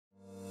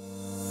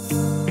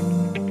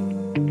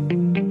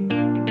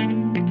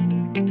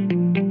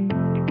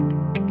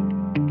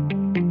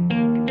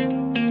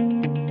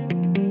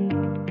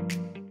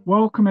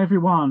Welcome,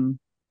 everyone.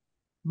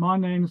 My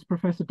name is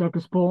Professor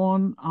Douglas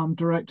Bourne. I'm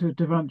Director of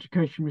Development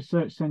Education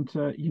Research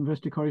Centre,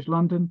 University College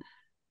London,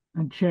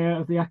 and Chair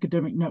of the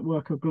Academic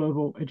Network of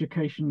Global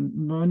Education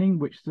and Learning,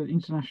 which is an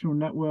international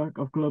network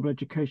of global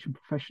education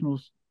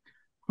professionals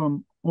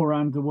from all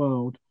around the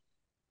world.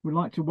 We'd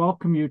like to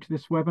welcome you to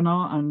this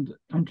webinar and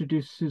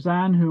introduce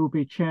Suzanne, who will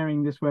be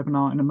chairing this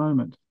webinar in a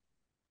moment.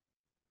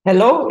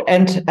 Hello,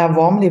 and a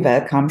warmly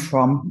welcome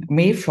from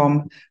me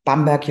from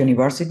Bamberg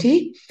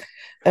University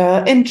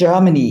in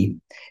Germany.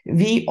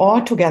 We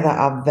all together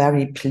are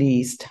very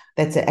pleased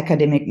that the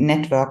Academic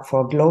Network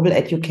for Global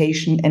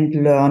Education and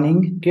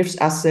Learning gives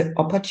us the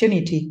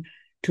opportunity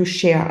to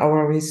share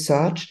our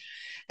research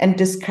and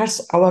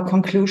discuss our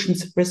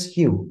conclusions with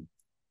you.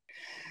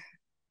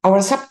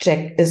 Our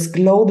subject is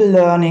global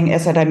learning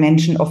as a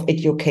dimension of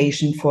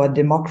education for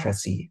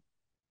democracy.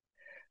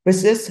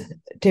 With this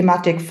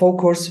thematic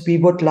focus, we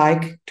would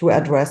like to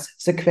address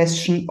the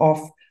question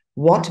of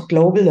what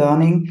global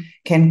learning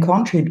can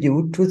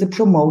contribute to the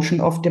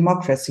promotion of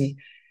democracy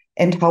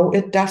and how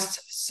it does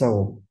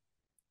so.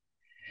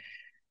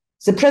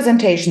 The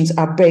presentations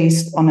are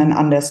based on an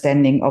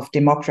understanding of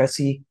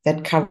democracy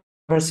that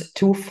covers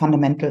two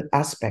fundamental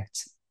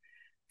aspects.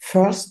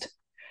 First,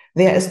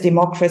 there is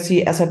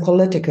democracy as a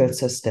political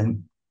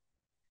system.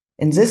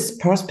 In this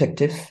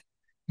perspective,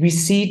 we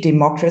see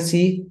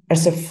democracy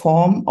as a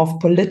form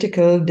of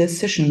political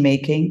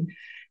decision-making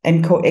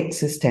and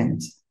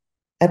coexistence,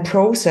 a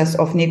process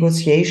of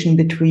negotiation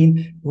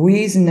between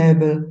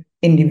reasonable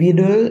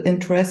individual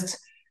interests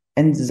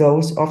and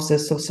those of the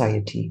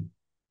society.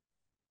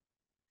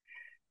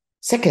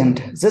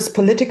 Second, this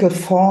political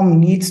form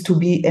needs to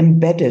be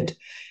embedded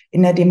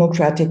in a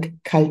democratic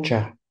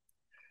culture,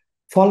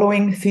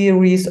 following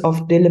theories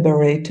of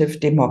deliberative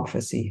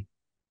democracy.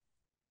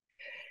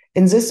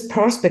 In this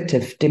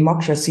perspective,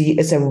 democracy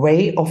is a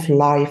way of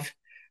life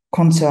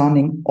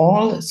concerning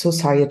all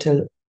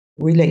societal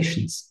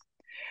relations.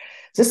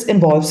 This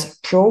involves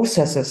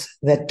processes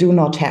that do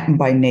not happen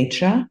by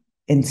nature.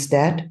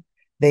 Instead,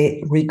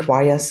 they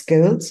require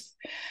skills,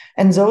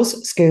 and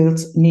those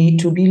skills need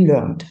to be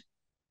learned.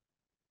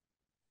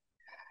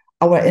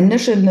 Our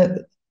initial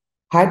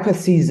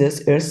hypothesis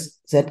is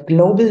that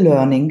global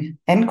learning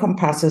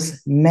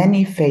encompasses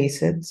many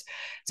facets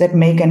that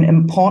make an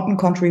important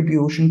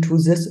contribution to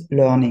this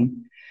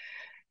learning,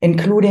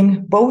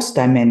 including both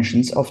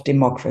dimensions of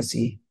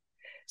democracy,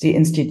 the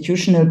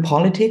institutional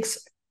politics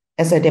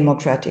as a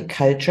democratic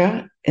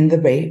culture in the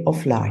way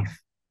of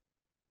life.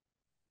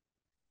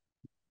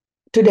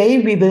 Today,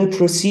 we will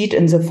proceed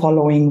in the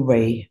following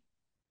way.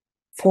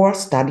 4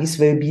 studies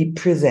will be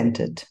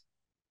presented.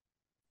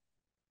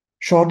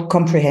 Short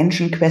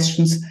comprehension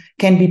questions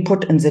can be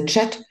put in the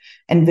chat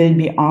and will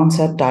be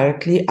answered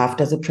directly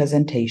after the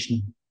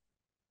presentation.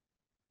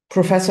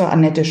 Professor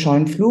Annette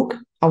Schoenflug,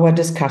 our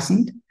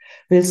discussant,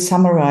 will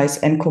summarize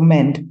and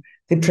comment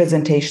the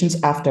presentations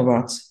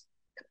afterwards.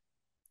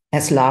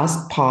 As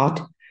last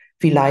part,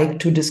 we like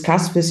to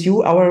discuss with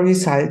you our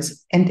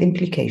results and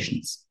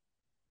implications.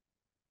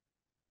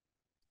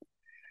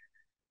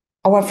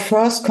 Our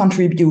first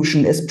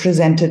contribution is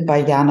presented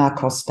by Jana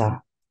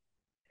Costa.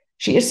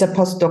 She is a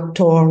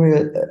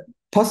postdoctoral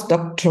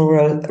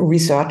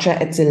researcher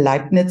at the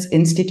Leibniz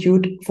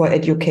Institute for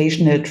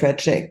Educational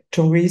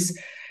Trajectories,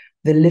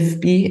 the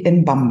LIFB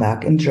in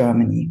Bamberg in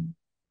Germany.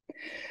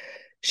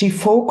 She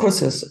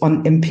focuses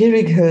on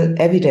empirical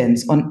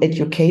evidence on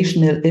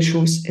educational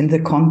issues in the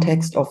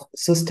context of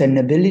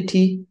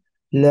sustainability,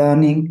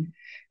 learning,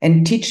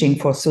 and teaching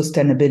for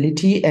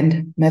sustainability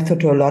and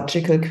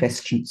methodological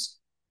questions.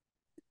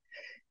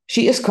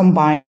 She is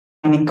combining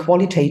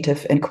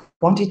qualitative and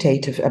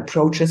quantitative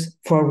approaches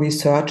for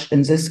research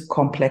in this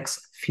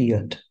complex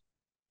field.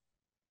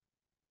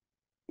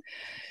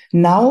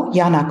 Now,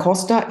 Jana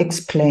Costa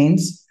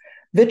explains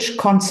which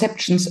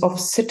conceptions of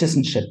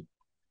citizenship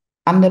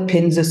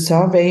underpin the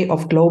Survey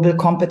of Global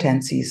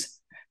Competencies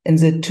in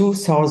the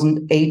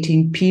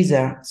 2018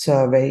 PISA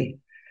survey,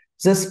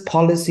 this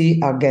policy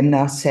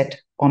agenda set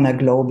on a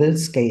global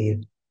scale.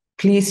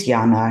 Please,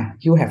 Jana,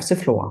 you have the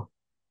floor.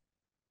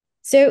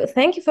 So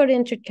thank you for the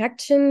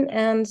introduction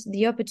and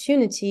the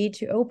opportunity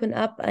to open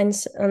up a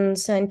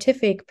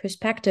scientific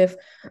perspective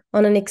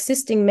on an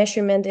existing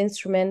measurement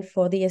instrument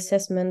for the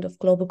assessment of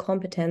global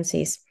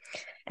competencies.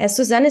 As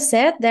Susanne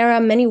said, there are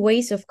many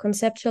ways of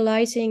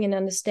conceptualizing and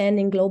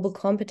understanding global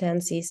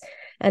competencies.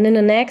 And in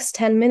the next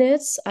 10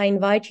 minutes, I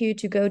invite you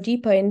to go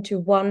deeper into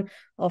one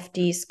of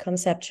these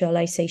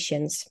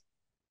conceptualizations.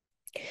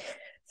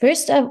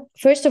 First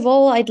of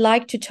all, I'd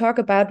like to talk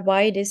about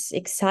why it is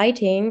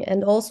exciting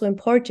and also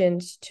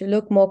important to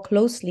look more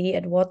closely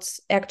at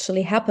what's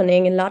actually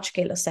happening in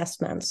large-scale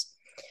assessments.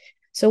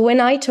 So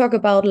when I talk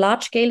about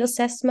large-scale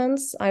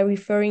assessments, I'm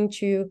referring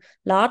to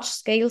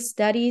large-scale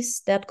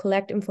studies that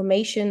collect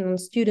information on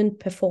student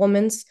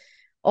performance,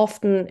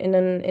 often in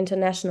an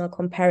international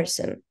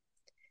comparison.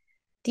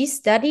 These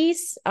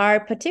studies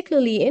are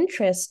particularly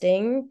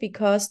interesting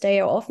because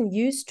they are often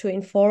used to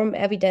inform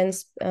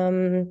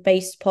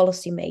evidence-based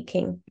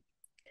policymaking.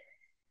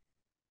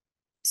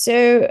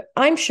 So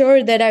I'm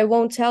sure that I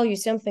won't tell you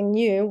something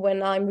new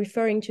when I'm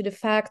referring to the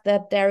fact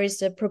that there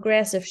is a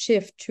progressive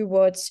shift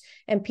towards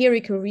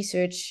empirical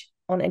research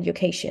on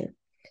education.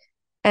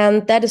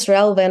 And that is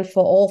relevant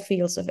for all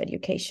fields of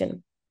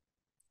education.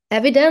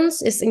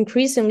 Evidence is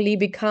increasingly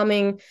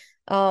becoming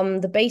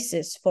the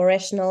basis for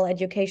rational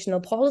educational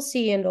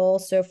policy and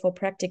also for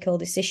practical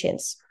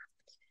decisions.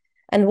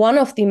 And one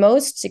of the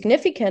most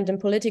significant and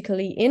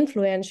politically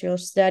influential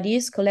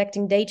studies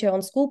collecting data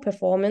on school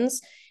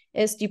performance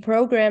is the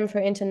Program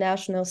for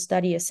International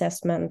Study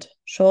Assessment,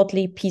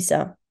 shortly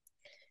PISA.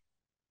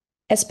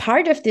 As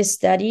part of this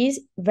study,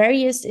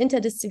 various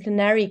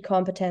interdisciplinary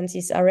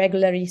competencies are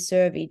regularly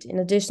surveyed, in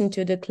addition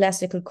to the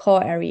classical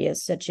core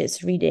areas such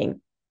as reading.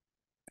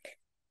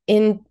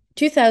 In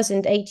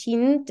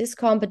 2018, this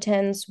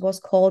competence was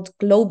called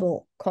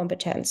global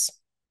competence.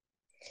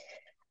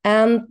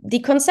 And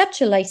the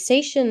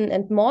conceptualization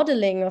and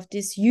modeling of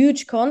this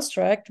huge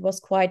construct was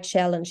quite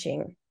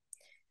challenging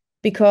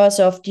because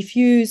of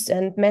diffuse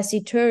and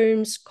messy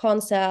terms,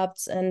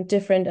 concepts, and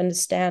different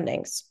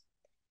understandings.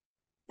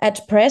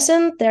 At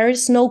present, there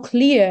is no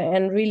clear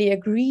and really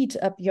agreed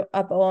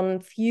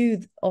upon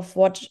view of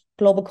what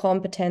global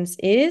competence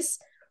is,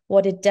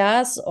 what it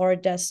does or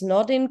does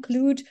not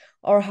include,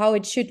 or how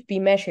it should be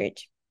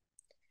measured.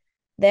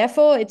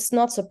 Therefore, it's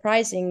not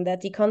surprising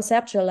that the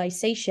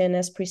conceptualization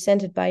as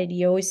presented by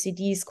the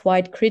OECD is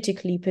quite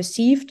critically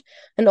perceived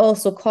and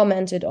also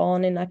commented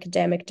on in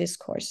academic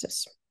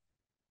discourses.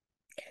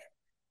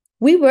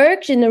 We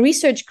worked in a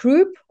research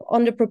group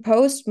on the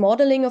proposed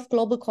modeling of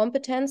global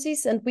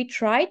competencies, and we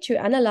tried to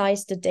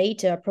analyze the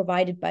data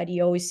provided by the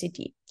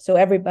OECD so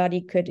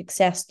everybody could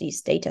access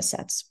these data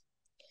sets.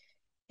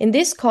 In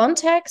this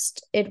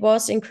context, it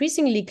was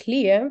increasingly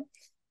clear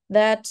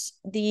that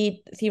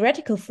the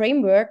theoretical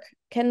framework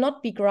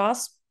cannot be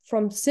grasped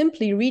from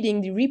simply reading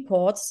the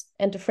reports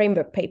and the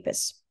framework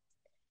papers.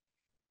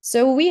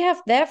 So we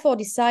have therefore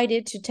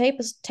decided to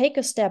take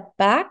a step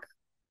back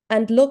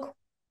and look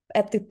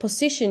at the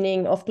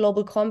positioning of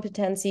global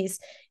competencies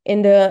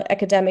in the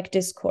academic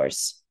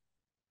discourse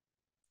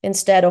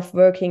instead of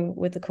working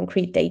with the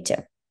concrete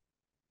data.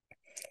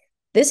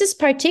 This is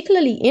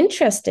particularly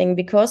interesting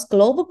because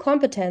global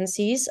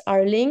competencies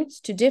are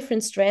linked to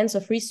different strands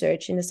of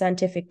research in the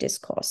scientific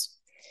discourse.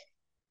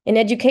 In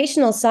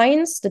educational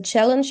science, the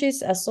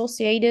challenges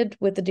associated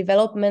with the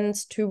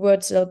developments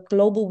towards a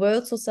global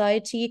world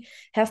society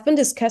have been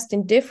discussed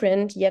in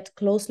different yet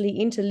closely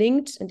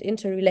interlinked and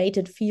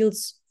interrelated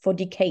fields for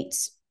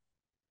decades.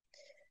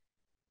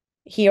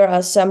 Here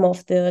are some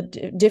of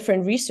the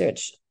different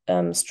research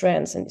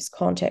strands in this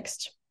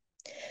context.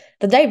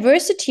 The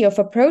diversity of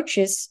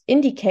approaches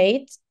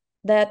indicates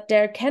that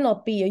there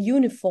cannot be a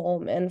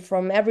uniform and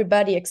from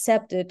everybody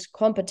accepted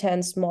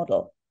competence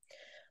model.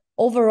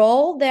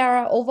 Overall, there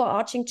are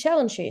overarching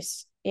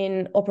challenges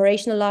in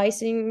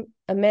operationalizing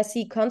a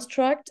messy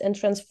construct and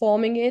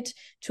transforming it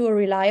to a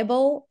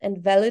reliable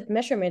and valid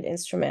measurement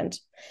instrument.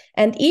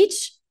 And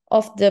each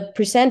of the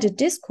presented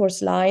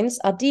discourse lines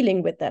are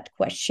dealing with that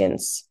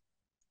questions.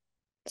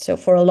 So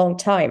for a long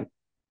time.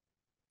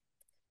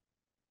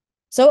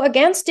 So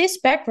against this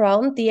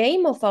background, the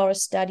aim of our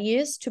study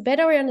is to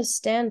better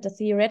understand the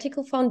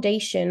theoretical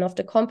foundation of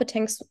the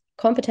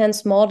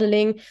competence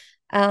modeling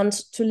and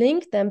to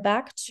link them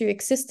back to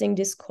existing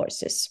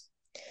discourses.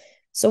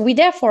 So we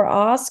therefore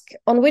ask,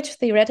 on which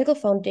theoretical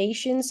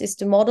foundations is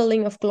the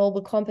modeling of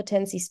global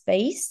competencies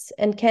based,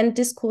 and can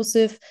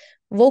discursive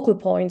vocal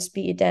points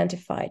be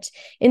identified?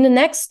 In the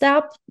next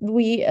step,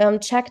 we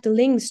check the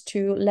links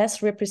to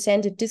less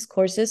represented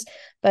discourses,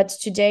 but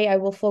today I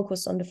will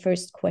focus on the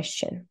first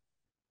question.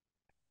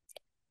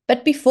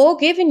 But before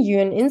giving you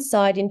an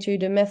insight into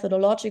the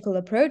methodological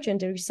approach and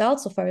the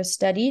results of our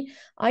study,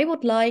 I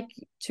would like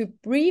to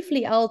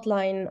briefly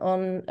outline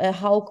on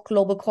how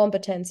global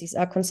competencies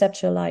are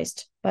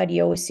conceptualized by the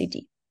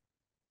OECD.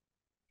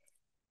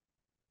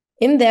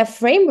 In their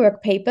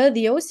framework paper,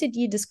 the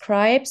OECD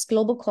describes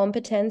global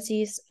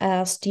competencies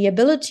as the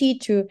ability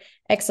to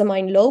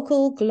examine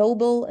local,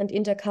 global, and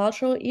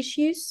intercultural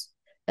issues,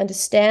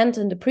 understand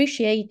and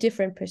appreciate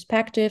different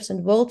perspectives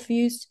and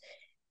worldviews,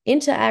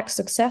 interact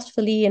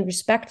successfully and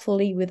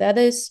respectfully with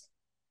others,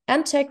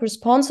 and take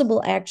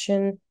responsible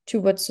action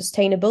towards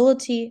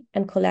sustainability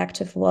and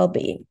collective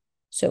well-being.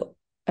 So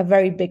a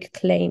very big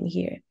claim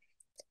here.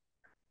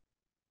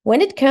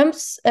 When it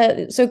comes,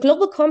 so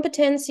global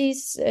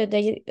competencies,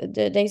 they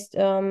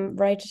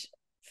write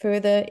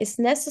further, is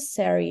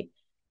necessary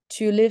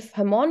to live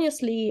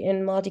harmoniously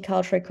in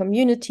multicultural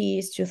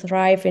communities, to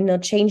thrive in a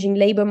changing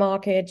labor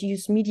market,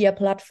 use media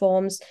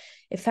platforms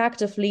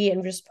effectively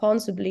and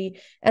responsibly,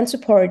 and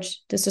support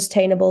the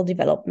sustainable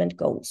development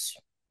goals.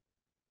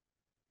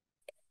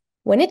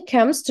 When it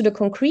comes to the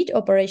concrete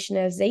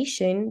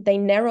operationalization, they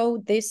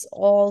narrow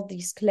all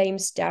these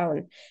claims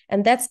down,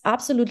 and that's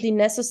absolutely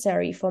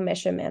necessary for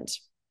measurement.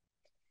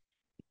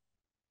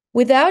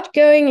 Without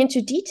going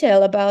into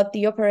detail about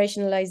the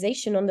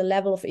operationalization on the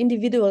level of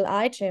individual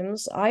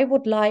items, I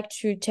would like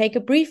to take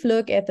a brief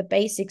look at the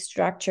basic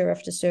structure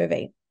of the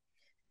survey.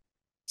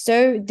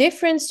 So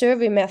different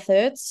survey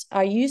methods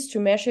are used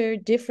to measure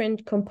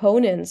different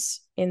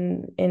components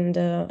in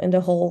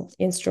the whole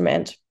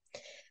instrument.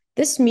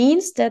 This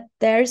means that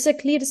there is a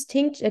clear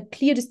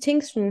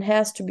distinction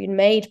has to be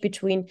made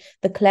between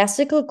the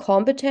classical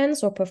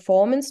competence or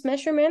performance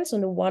measurements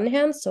on the one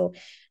hand, so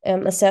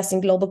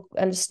assessing global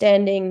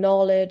understanding,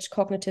 knowledge,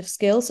 cognitive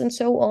skills, and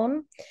so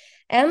on,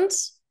 and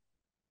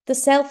the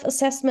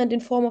self-assessment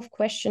in form of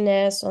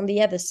questionnaires on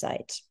the other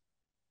side.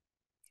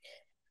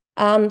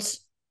 And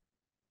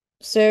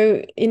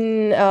so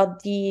in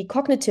the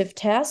cognitive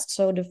test,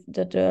 so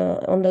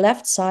on the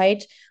left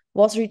side,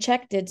 was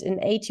rejected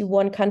in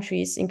 81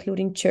 countries,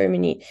 including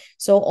Germany.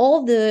 So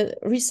all the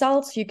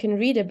results you can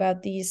read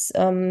about these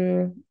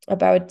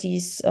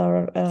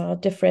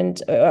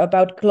different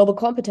about global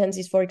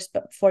competencies,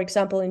 for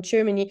example, in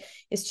Germany,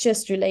 is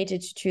just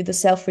related to the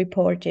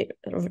self-reported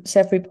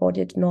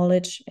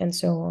knowledge and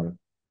so on.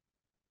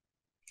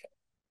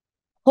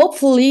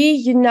 Hopefully,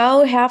 you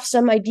now have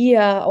some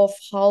idea of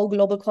how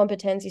global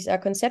competencies are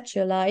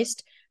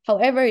conceptualized.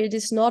 However, it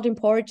is not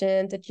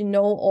important that you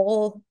know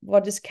all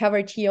what is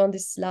covered here on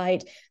this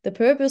slide. The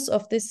purpose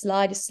of this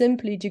slide is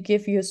simply to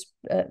give you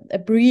a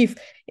brief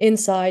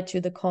insight to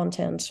the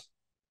content.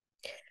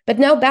 But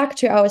now back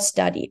to our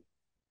study.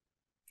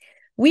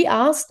 We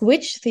asked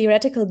which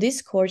theoretical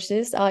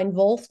discourses are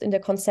involved in the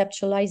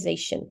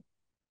conceptualization.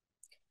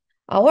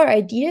 Our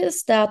idea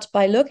is that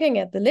by looking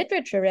at the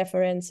literature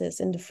references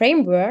in the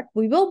framework,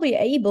 we will be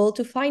able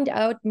to find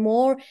out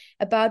more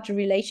about the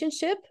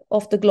relationship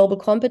of the global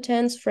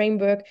competence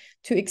framework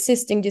to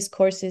existing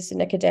discourses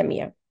in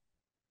academia.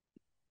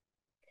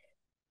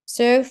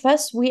 So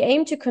thus, we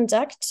aim to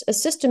conduct a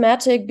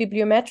systematic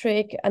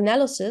bibliometric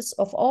analysis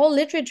of all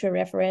literature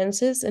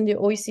references in the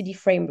OECD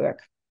framework.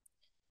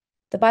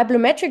 The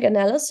bibliometric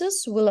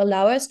analysis will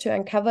allow us to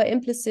uncover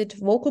implicit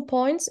vocal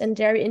points and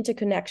their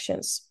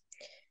interconnections.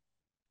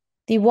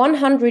 The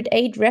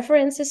 108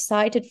 references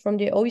cited from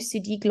the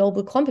OECD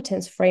Global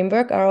Competence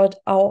Framework are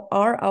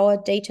our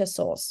data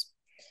source.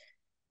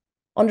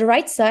 On the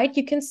right side,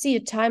 you can see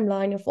a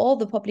timeline of all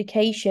the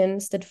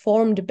publications that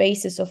form the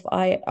basis of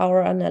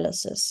our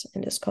analysis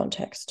in this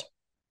context.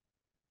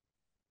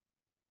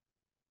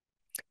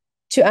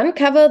 To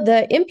uncover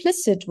the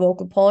implicit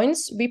vocal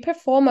points, we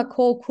perform a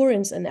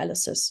co-occurrence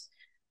analysis,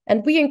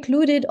 and we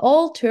included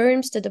all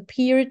terms that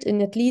appeared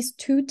in at least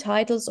 2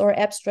 titles or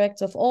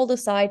abstracts of all the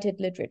cited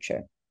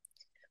literature.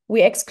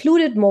 We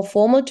excluded more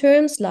formal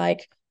terms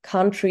like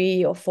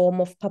country or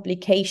form of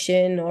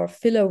publication or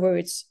filler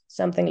words,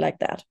 something like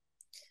that.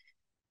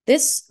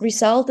 This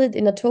resulted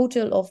in a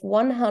total of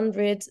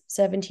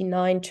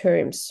 179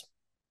 terms.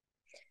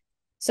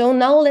 So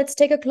now let's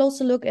take a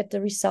closer look at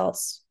the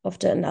results of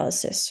the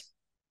analysis.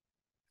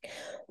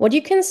 What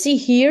you can see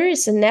here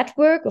is a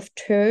network of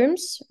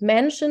terms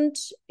mentioned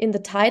in the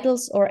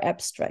titles or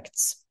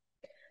abstracts.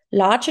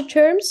 Larger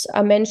terms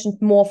are mentioned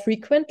more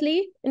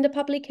frequently in the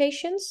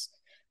publications,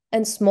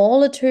 and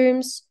smaller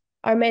terms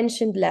are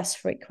mentioned less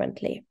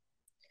frequently.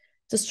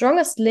 The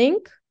strongest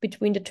link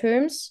between the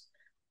terms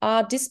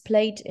are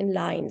displayed in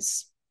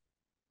lines.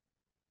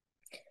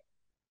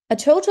 A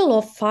total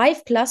of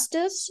 5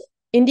 clusters,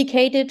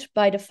 indicated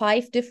by the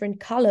 5 different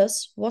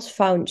colors, was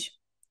found.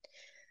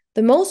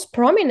 The most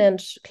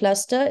prominent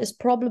cluster is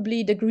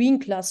probably the green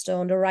cluster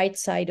on the right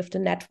side of the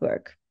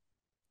network.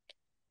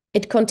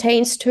 It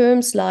contains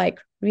terms like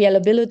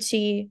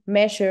reliability,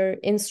 measure,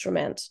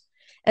 instrument,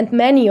 and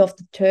many of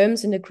the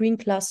terms in the green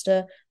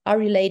cluster are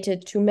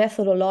related to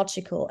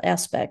methodological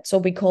aspects, so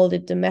we called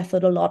it the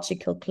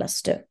methodological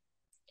cluster.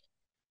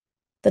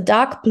 The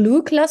dark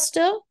blue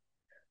cluster,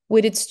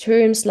 with its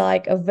terms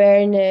like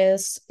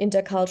awareness,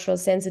 intercultural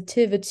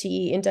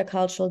sensitivity,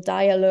 intercultural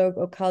dialogue,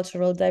 or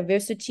cultural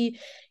diversity,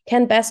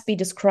 can best be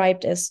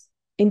described as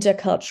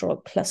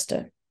intercultural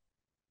cluster.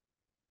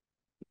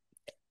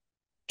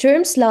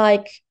 Terms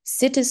like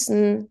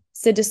citizen,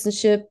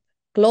 citizenship,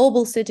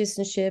 global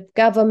citizenship,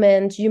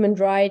 government, human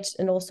rights,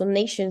 and also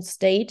nation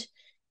state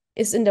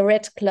is in the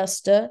red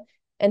cluster,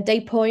 and they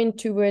point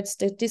towards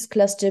this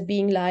cluster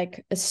being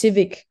like a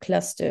civic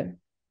cluster.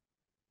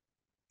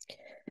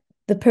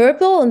 The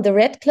purple and the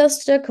red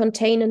cluster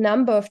contain a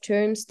number of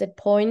terms that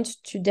point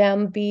to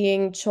them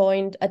being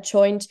a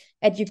joint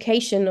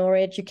education or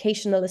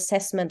educational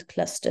assessment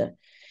cluster.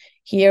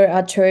 Here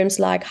are terms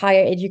like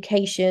higher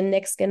education,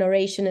 next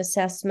generation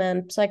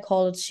assessment,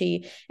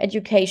 psychology,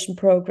 education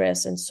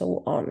progress, and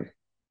so on.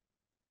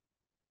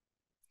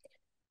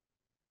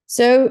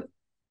 So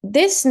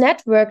this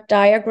network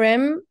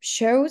diagram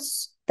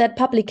shows that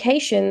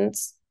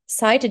publications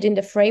cited in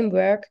the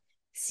framework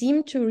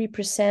seem to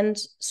represent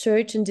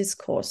certain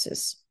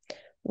discourses,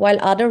 while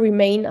others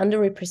remain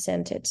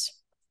underrepresented.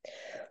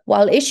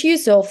 While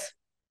issues of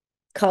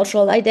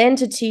cultural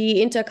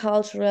identity,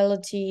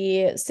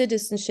 interculturality,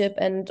 citizenship,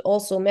 and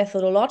also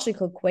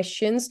methodological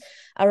questions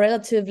are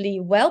relatively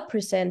well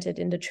presented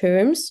in the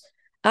terms,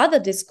 other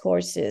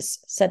discourses,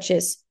 such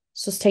as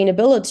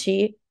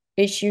sustainability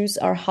issues,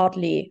 are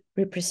hardly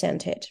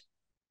represented.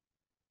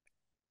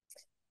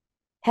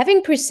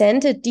 Having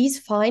presented these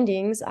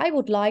findings, I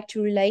would like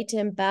to relate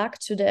them back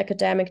to the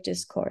academic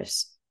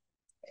discourse.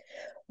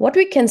 What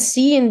we can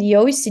see in the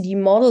OECD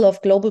model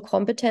of global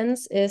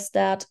competence is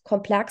that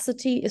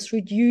complexity is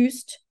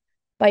reduced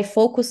by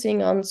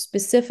focusing on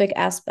specific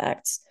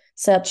aspects,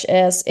 such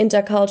as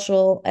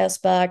intercultural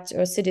aspects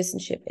or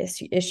citizenship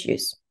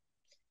issues.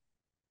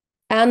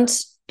 And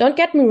don't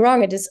get me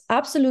wrong, it is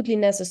absolutely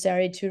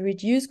necessary to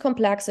reduce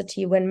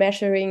complexity when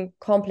measuring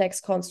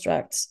complex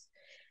constructs.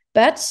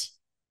 But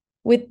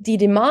with the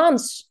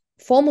demands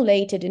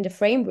formulated in the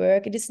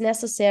framework, it is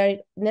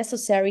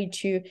necessary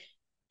to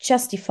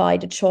justify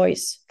the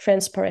choice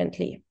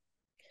transparently.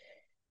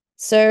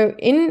 So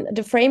in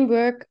the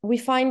framework, we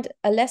find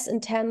a less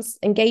intense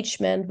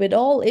engagement with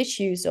all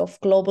issues of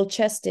global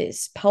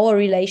justice, power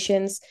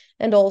relations,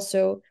 and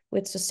also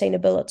with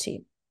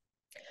sustainability.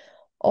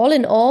 All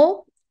in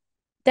all,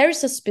 there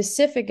is a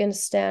specific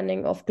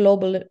understanding of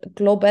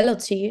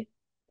globality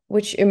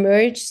which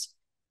emerged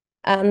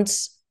and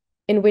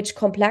in which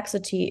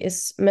complexity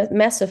is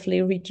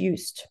massively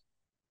reduced.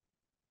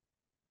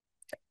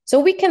 So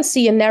we can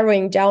see a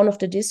narrowing down of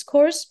the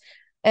discourse,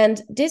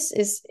 and this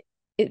is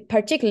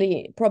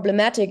particularly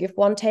problematic if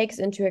one takes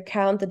into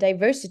account the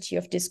diversity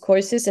of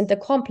discourses and the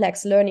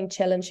complex learning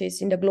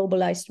challenges in the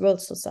globalized world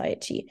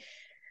society.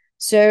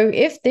 So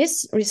if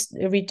this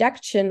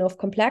reduction of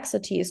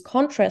complexity is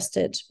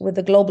contrasted with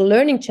the global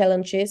learning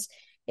challenges,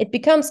 it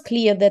becomes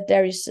clear that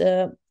there is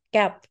a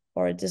gap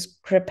or a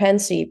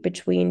discrepancy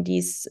between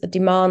these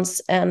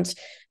demands and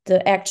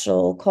the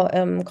actual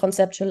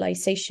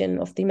conceptualization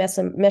of the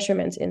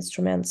measurement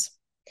instruments.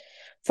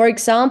 For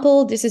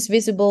example, this is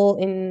visible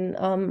in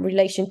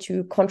relation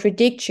to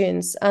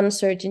contradictions,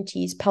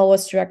 uncertainties, power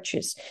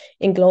structures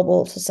in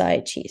global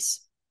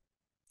societies.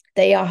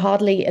 They are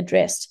hardly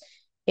addressed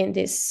in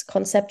this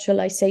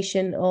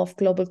conceptualization of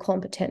global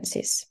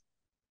competencies.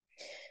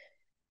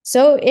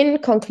 So in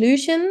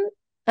conclusion,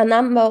 a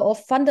number of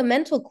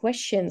fundamental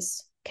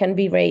questions can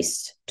be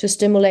raised to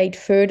stimulate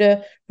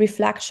further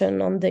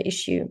reflection on the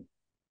issue.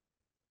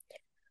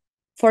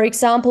 For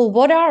example,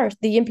 what are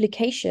the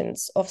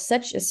implications of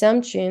such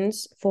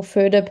assumptions for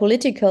further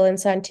political and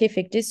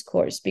scientific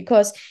discourse?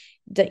 Because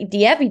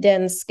the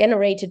evidence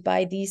generated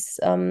by these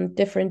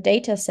different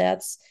data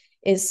sets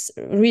is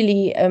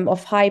really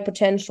of high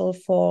potential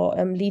for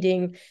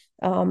leading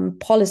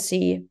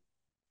policy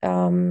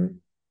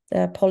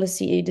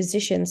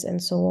decisions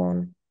and so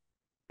on.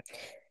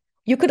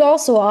 You could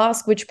also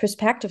ask which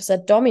perspectives are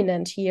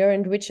dominant here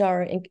and which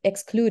are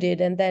excluded,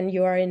 and then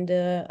you are in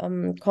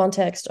the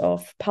context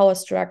of power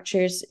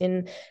structures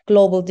in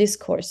global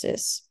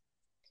discourses.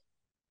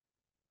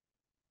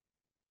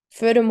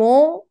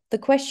 Furthermore, the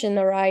question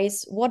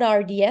arises, what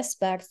are the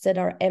aspects that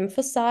are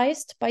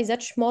emphasized by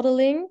such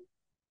modeling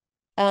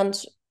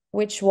and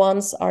which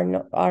ones are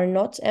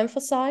not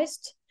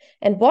emphasized?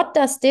 And what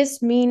does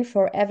this mean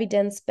for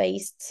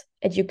evidence-based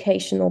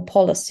educational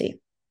policy?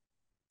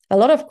 A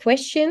lot of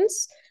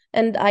questions,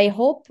 and I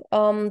hope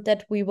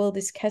that we will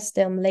discuss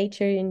them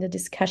later in the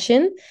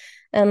discussion.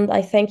 And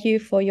I thank you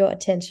for your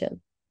attention.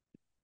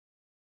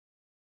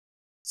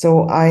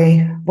 So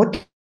I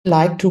would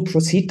like to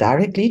proceed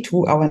directly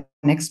to our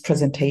next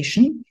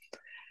presentation.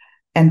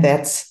 And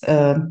that's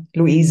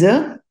Louise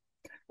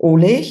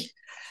Ohlich,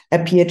 a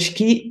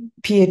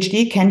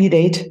PhD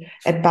candidate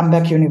at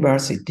Bamberg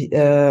University,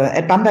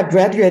 at Bamberg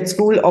Graduate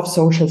School of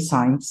Social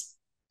Science.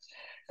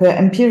 Her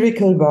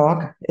empirical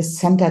work is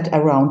centered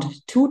around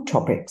two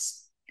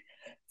topics.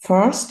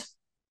 First,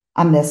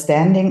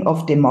 understanding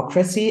of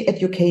democracy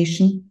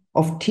education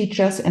of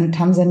teachers in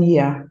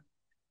Tanzania,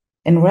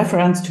 in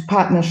reference to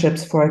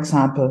partnerships, for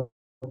example.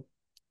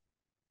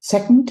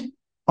 Second,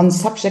 on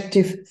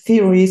subjective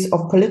theories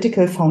of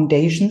political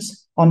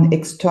foundations on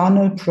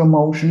external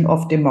promotion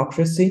of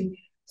democracy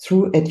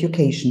through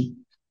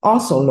education,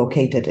 also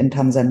located in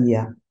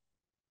Tanzania.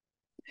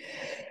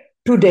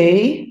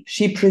 Today,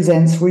 she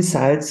presents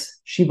results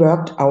she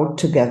worked out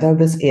together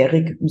with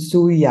Eric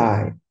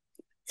Msuya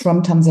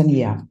from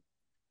Tanzania.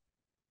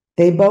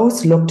 They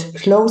both looked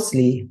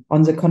closely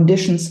on the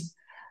conditions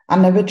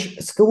under which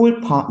school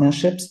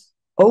partnerships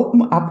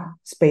open up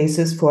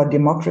spaces for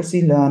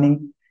democracy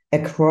learning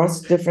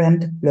across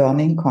different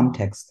learning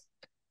contexts.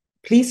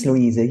 Please,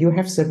 Louise, you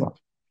have the word.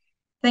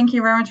 Thank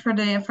you very much for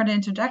the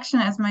introduction.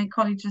 As my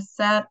colleague just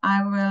said,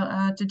 I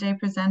will today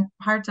present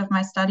parts of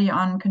my study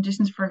on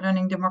conditions for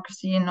learning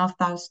democracy in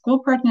North-South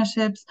school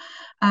partnerships,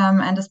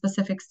 and a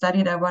specific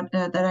study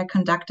that I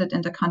conducted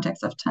in the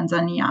context of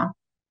Tanzania.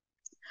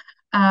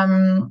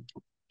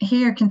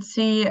 Here you can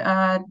see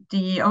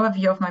the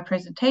overview of my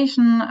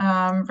presentation.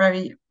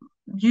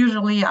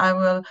 Usually I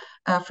will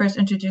first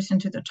introduce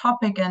into the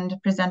topic and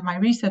present my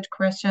research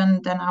question.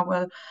 Then I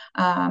will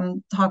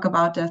talk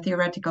about the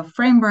theoretical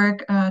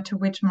framework to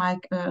which my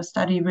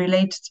study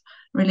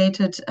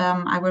related.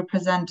 I will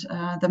present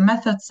the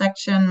method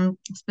section,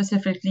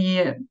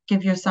 specifically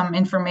give you some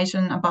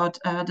information about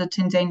the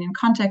Tanzanian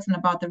context and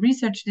about the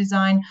research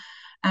design.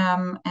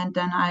 And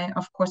then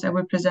of course, I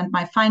will present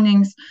my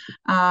findings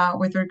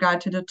with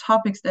regard to the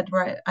topics that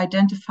were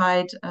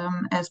identified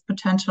as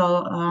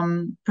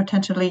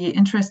potentially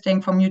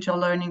interesting for mutual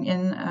learning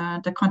in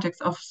the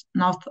context of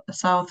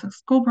North-South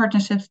school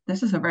partnerships.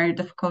 This is a very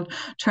difficult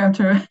term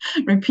to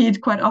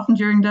repeat quite often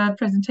during the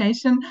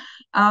presentation.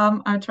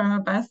 I'll try my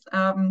best.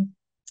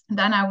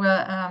 Then I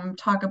will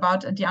talk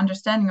about the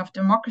understanding of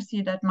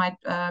democracy that might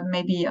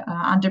maybe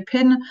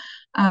underpin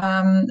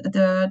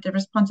the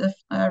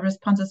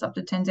responses of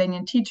the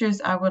Tanzanian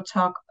teachers. I will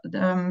talk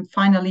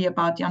finally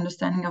about the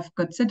understanding of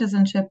good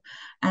citizenship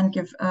and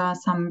give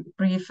some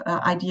brief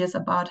ideas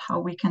about how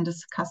we can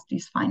discuss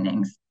these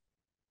findings.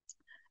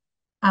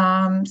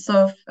 In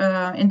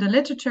the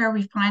literature,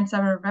 we find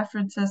several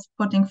references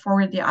putting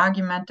forward the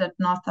argument that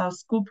North-South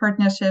school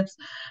partnerships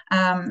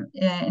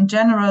in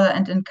general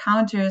and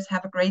encounters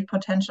have a great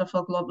potential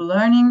for global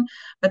learning.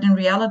 But in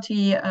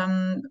reality,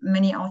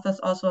 many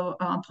authors also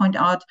point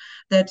out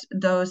that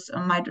those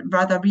might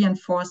rather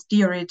reinforce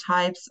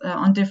stereotypes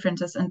on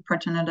differences and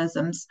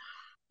paternalisms.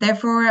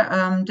 Therefore,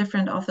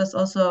 different authors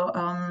also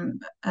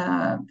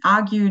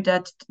argue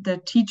that the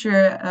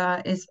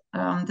teacher is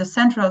the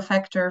central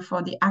factor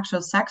for the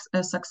actual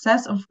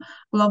success of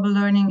global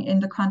learning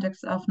in the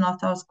context of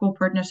North-South school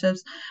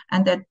partnerships,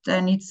 and that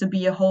there needs to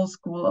be a whole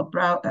school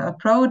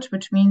approach,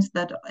 which means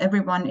that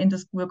everyone in the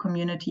school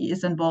community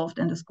is involved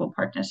in the school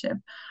partnership.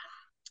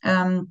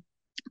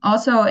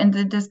 Also, in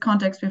this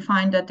context, we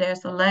find that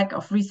there's a lack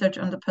of research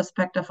on the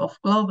perspective of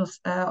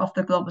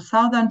the global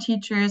Southern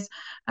teachers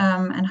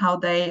and how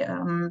they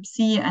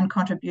see and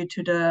contribute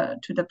to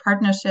the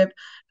partnership.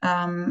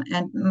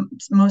 And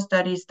most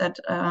studies that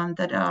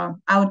are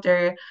out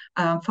there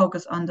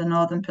focus on the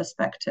Northern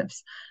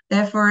perspectives.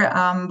 Therefore,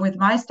 with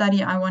my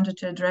study, I wanted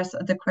to address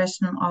the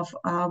question of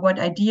what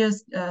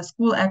ideas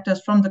school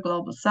actors from the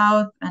global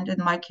South, and in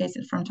my case,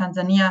 from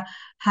Tanzania,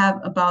 have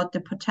about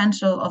the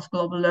potential of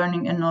global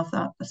learning in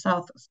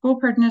North-South school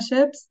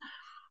partnerships.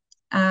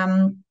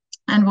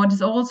 And what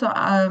is also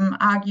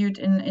argued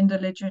in the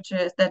literature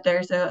is that there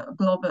is a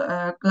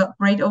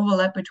great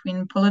overlap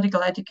between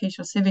political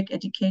education, civic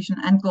education,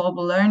 and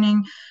global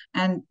learning.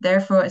 And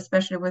therefore,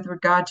 especially with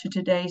regard to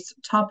today's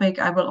topic,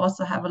 I will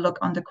also have a look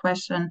on the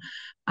question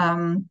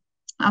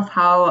of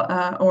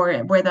how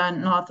or whether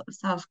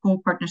North-South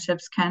school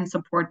partnerships can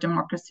support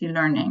democracy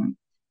learning.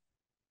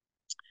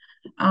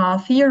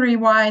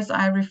 Theory-wise,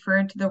 I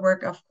refer to the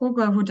work of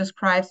Kogel, who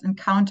describes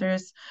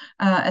encounters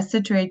as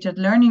situated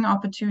learning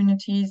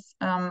opportunities.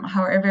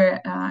 However,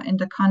 in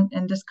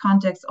this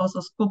context, also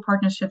school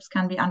partnerships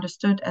can be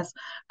understood as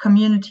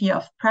community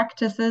of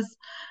practices,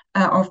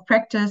 of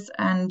practice,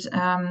 and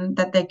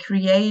that they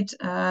create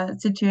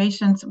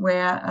situations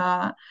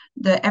where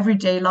the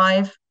everyday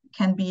life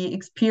can be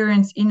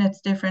experienced in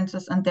its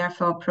differences and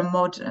therefore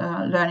promote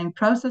learning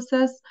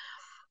processes.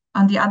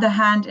 On the other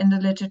hand, in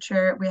the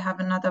literature, we have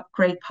another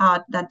great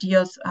part that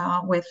deals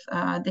with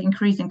the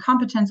increasing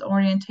competence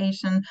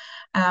orientation,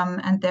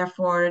 and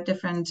therefore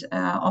different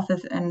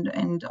authors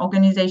and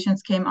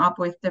organizations came up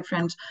with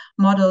different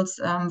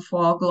models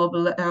for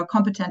global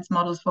competence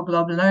models for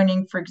global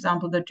learning. For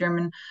example, the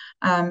German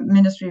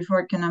Ministry for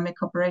Economic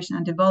Cooperation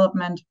and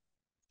Development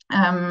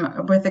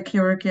with the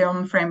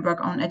curriculum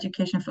framework on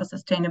education for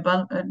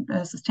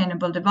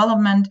sustainable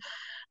development.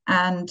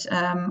 And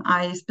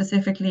I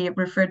specifically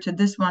refer to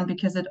this one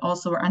because it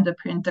also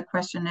underpinned the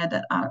questionnaire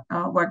that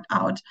I worked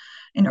out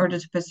in order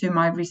to pursue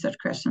my research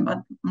question, but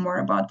more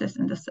about this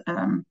in this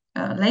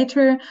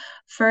later.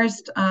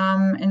 First,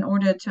 in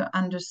order to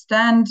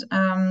understand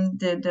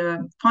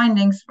the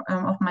findings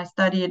of my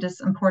study, it is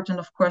important,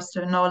 of course,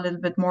 to know a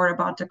little bit more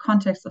about the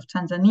context of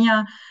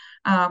Tanzania,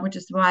 which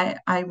is why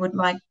I would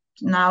like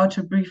now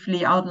to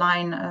briefly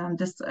outline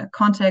this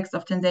context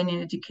of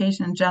Tanzanian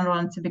education in general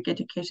and civic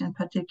education in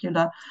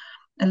particular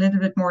a little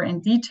bit more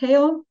in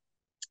detail.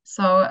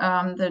 So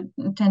the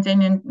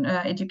Tanzanian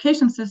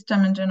education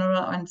system in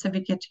general and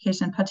civic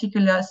education in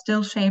particular is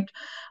still shaped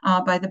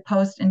by the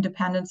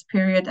post-independence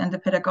period and the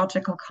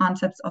pedagogical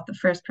concepts of the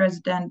first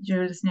president,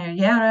 Julius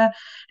Nyerere,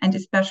 and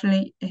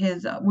especially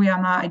his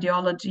Uyama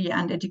ideology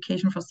and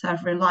education for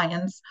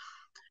self-reliance.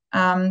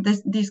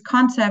 These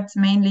concepts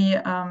mainly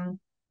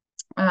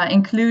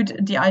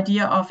include the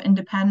idea of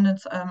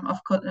independence of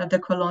the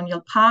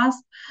colonial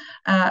past,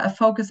 a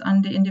focus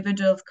on the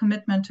individual's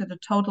commitment to the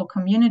total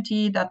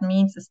community. That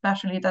means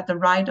especially that the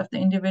right of the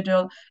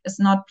individual is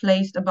not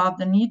placed above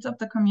the needs of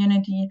the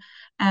community,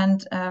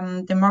 and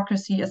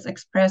democracy is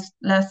expressed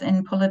less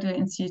in political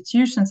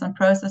institutions and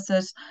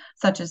processes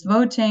such as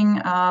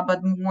voting, but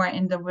more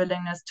in the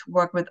willingness to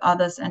work with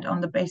others and on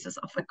the basis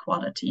of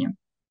equality.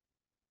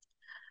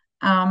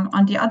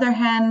 On the other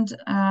hand,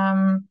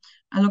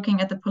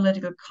 looking at the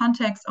political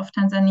context of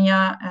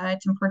Tanzania,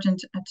 it's important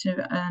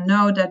to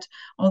know that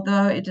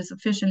although it is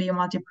officially a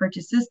multi-party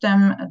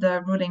system,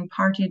 the ruling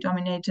party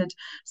dominated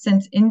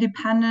since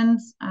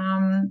independence.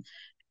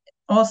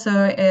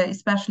 also,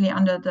 especially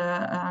under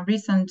the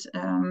recent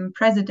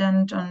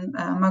president John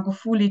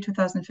Magufuli,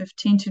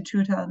 2015 to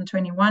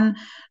 2021,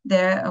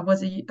 there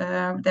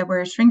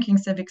were shrinking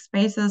civic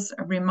spaces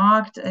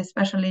remarked.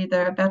 Especially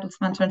the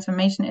Bertelsmann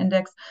Transformation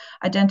Index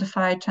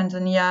identified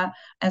Tanzania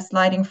as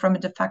sliding from a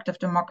de facto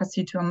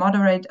democracy to a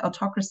moderate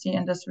autocracy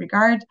in this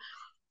regard.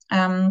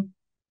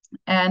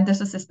 And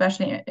this is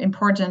especially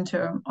important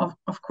to,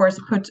 of course,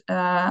 put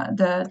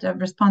the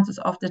responses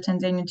of the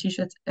Tanzanian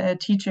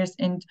teachers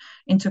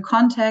into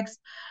context.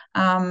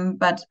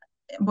 But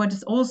what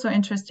is also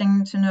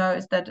interesting to know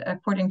is that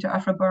according to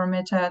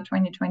Afrobarometer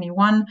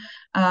 2021,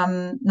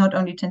 not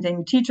only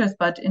Tanzanian teachers,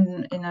 but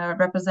in a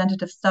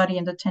representative study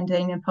in the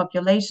Tanzanian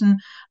population,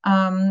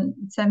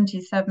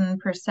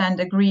 77%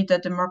 agreed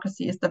that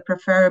democracy is the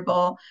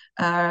preferable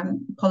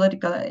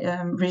political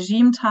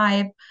regime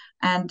type.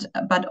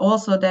 But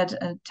also that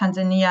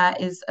Tanzania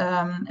is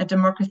a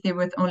democracy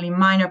with only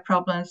minor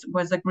problems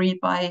was agreed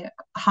by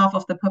half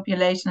of the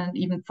population, and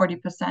even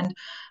 40%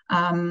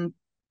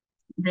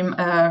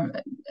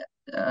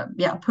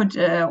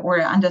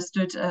 or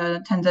understood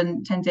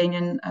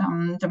Tanzanian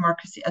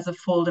democracy as a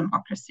full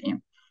democracy.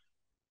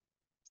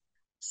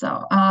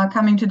 So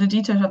coming to the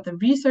details of the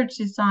research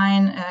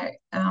design,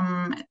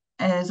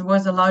 as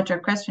was a larger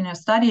questionnaire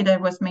study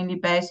that was mainly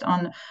based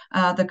on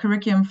the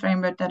curriculum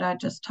framework that I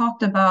just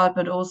talked about,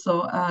 but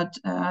also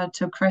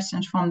to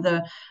questions from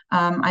the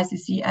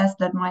ICCS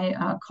that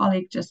my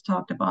colleague just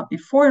talked about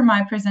before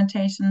my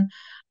presentation.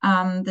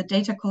 The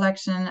data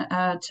collection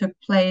took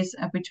place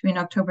between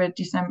October and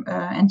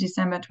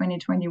December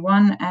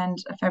 2021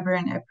 and February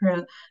and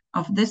April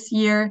of this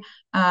year,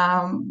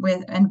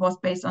 and was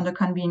based on the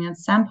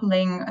convenience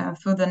sampling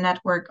through the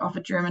network of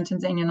a German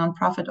Tanzanian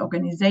nonprofit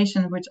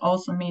organization, which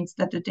also means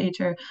that the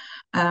data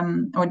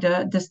or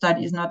the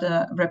study is not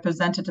a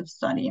representative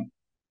study.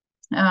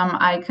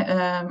 I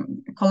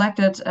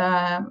collected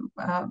a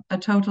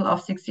total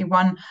of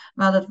 61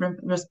 valid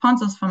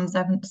responses from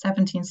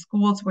 17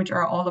 schools, which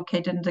are all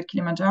located in the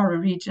Kilimanjaro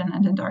region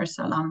and in Dar es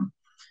Salaam.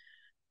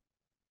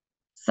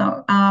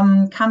 So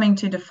coming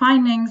to the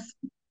findings,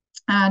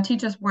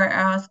 teachers were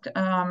asked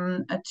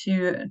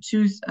to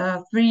choose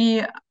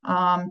 3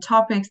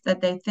 topics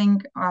that they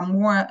think are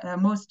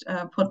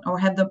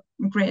have the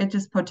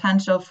greatest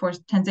potential for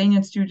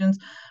Tanzanian students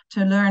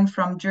to learn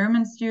from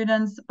German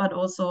students, but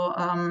also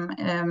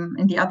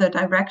in the other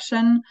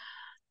direction.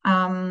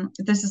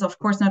 This is, of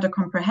course, not a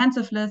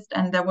comprehensive list,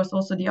 and there was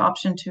also the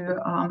option to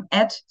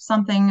add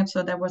something.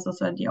 So there was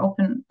also an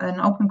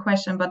open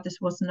question, but this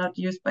was not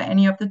used by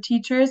any of the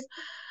teachers.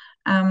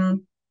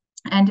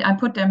 And I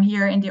put them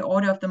here in the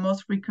order of the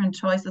most frequent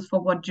choices for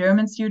what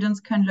German students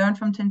can learn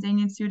from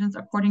Tanzanian students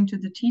according to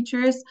the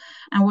teachers.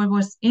 And what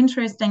was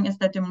interesting is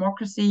that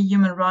democracy,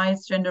 human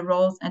rights, gender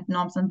roles, and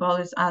norms and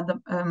values are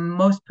the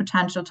most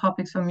potential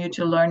topics for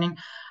mutual learning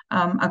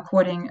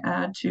according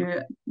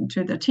to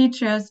the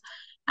teachers.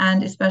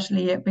 And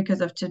especially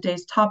because of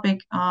today's topic,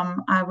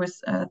 I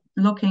was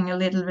looking a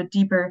little bit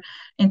deeper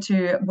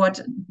into what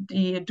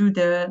do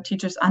the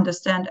teachers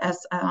understand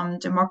as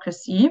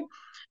democracy.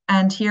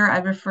 And here I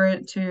refer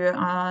to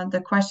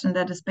the question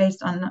that is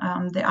based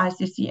on the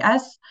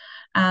ICCS,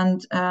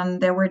 and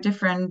there were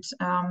different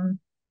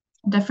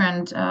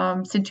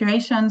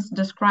situations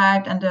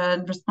described, and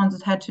the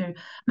responses had to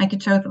make a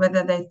choice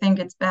whether they think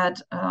it's bad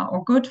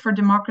or good for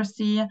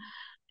democracy.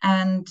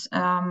 And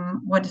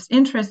what is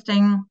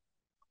interesting,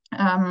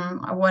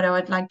 what I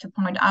would like to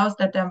point out is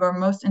that there were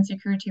most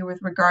insecurity with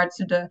regards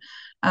to the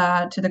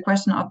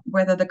question of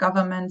whether the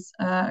government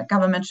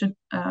should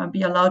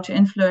be allowed to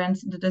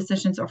influence the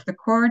decisions of the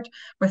court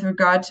with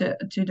regard to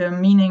the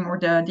meaning or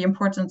the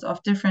importance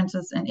of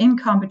differences in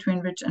income between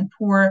rich and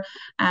poor,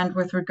 and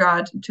with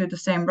regard to the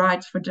same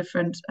rights for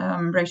different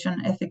racial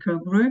and ethnical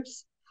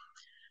groups.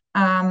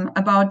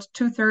 About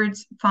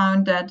 2/3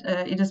 found that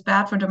it is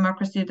bad for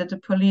democracy that the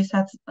police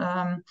has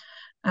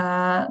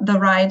the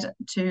right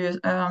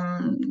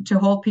to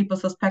hold people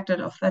suspected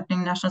of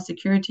threatening national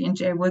security in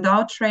jail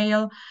without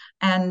trial,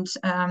 and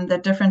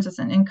that differences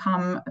in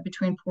income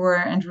between poor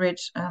and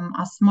rich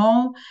are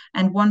small.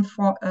 And one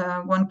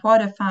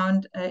quarter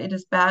found it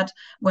is bad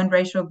when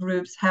racial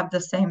groups have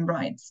the same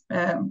rights,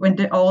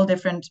 when all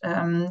different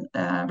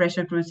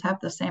racial groups have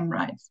the same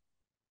rights.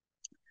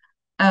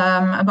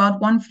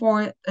 About one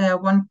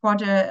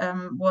quarter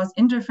was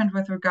indifferent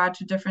with regard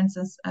to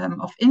differences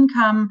of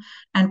income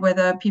and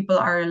whether people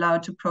are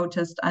allowed to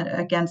protest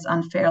against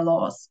unfair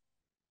laws.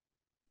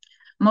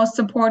 Most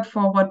support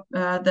for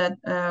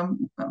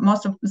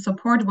most of the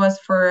support was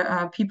for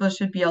people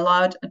should be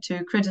allowed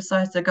to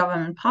criticize the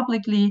government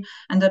publicly,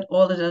 and that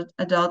all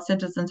adult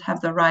citizens have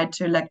the right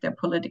to elect their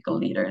political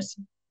leaders.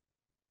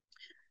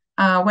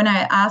 When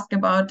I asked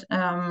about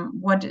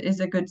what is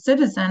a good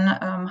citizen,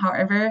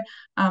 however,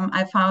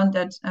 I found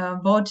that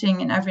voting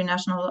in every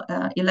national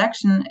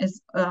election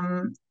is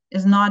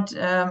not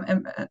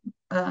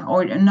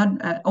or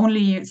not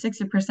only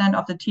 60%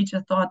 of the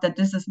teachers thought that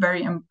this is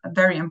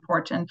very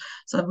important.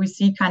 So we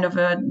see kind of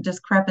a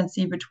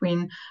discrepancy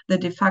between the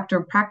de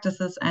facto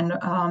practices and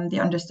the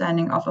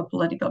understanding of a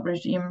political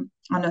regime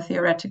on a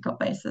theoretical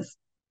basis.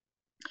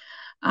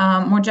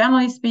 More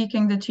generally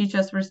speaking, the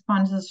teachers'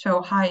 responses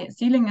show high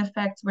ceiling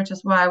effects, which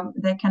is why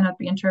they cannot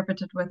be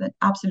interpreted with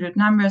absolute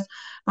numbers,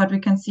 but we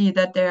can see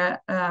that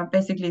there are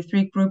basically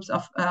three groups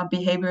of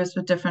behaviors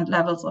with different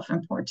levels of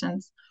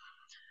importance.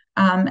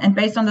 And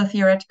based on the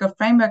theoretical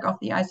framework of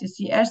the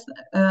ICCS,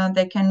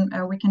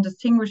 we can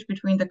distinguish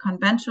between the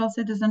conventional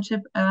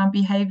citizenship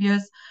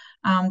behaviors.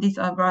 These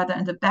are rather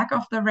in the back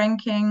of the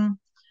ranking.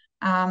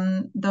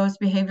 Those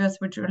behaviors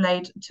which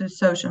relate to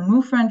social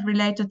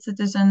movement-related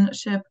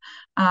citizenship,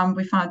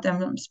 we found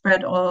them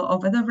spread all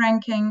over the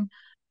ranking.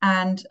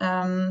 And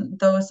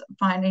those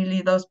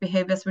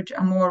behaviors which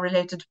are more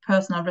related to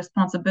personal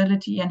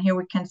responsibility. And here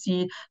we can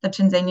see the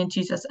Tanzanian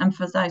teachers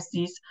emphasize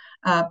these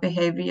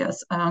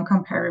behaviors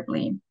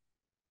comparably.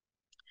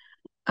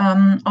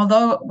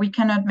 Although we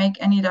cannot make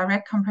any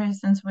direct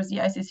comparisons with the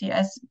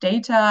ICCS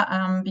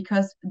data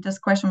because this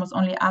question was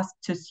only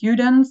asked to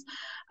students,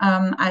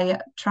 I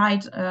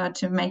tried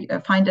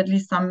to find at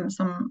least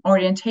some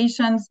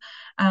orientations,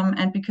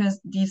 and because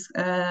these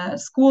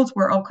schools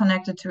were all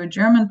connected to a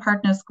German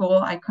partner school,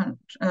 I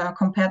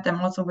compared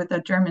them also with the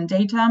German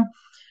data.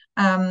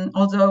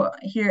 Although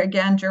here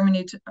again,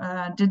 Germany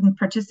didn't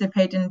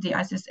participate in the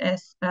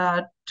ICCS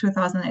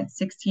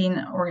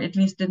 2016, or at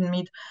least didn't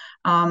meet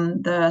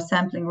the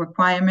sampling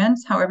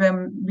requirements.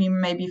 However, we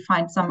maybe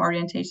find some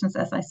orientations,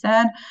 as I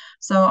said.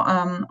 So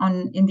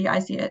in the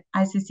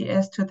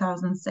ICCS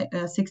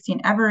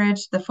 2016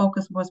 average, the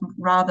focus was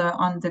rather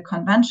on the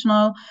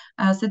conventional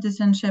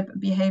citizenship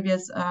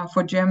behaviors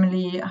for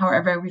Germany.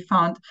 However, we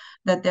found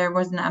that there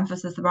was an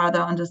emphasis rather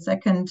on the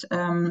second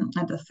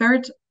and the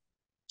third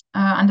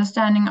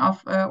understanding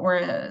of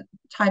or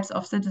types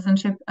of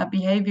citizenship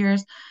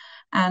behaviors,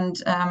 and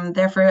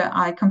therefore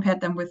I compared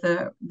them with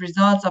the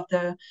results of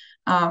the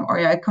or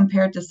I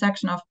compared the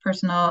section of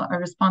personal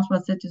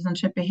responsible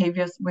citizenship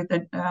behaviors with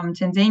the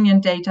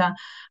Tanzanian data,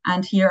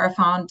 and here I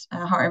found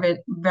however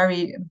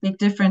very big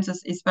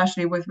differences,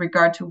 especially with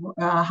regard to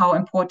how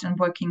important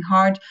working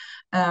hard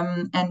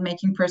and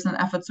making personal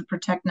efforts to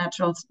protect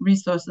natural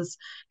resources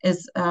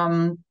is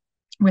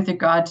with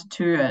regard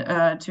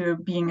to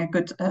being a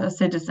good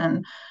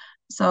citizen.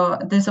 So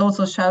this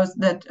also shows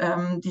that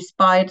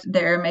despite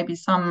there may be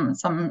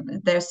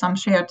there's some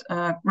shared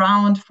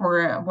ground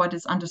for what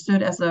is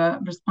understood as a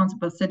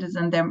responsible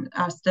citizen, there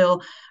are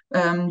still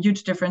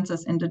huge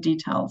differences in the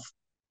details.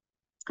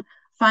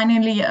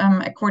 Finally,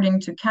 according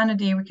to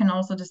Kennedy, we can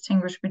also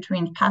distinguish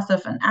between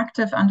passive and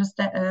active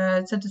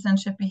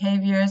citizenship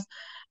behaviors.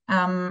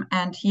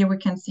 And here we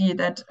can see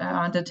that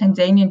the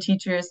Tanzanian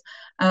teachers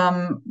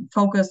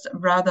focused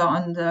rather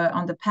on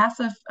the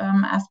passive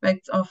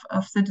aspects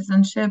of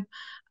citizenship,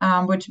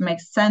 which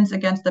makes sense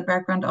against the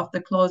background of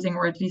the closing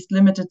or at least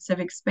limited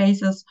civic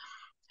spaces.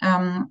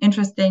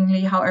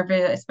 Interestingly, however,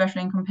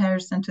 especially in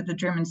comparison to the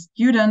German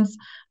students,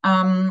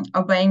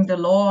 obeying the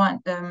law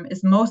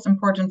is most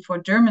important for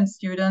German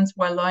students,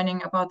 while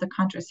learning about the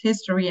country's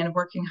history and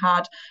working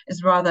hard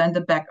is rather in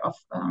the back of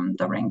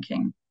the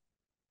ranking.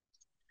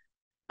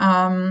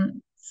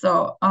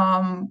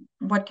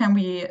 What can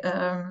we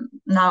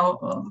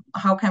now,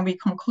 how can we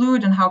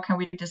conclude and how can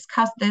we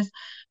discuss this?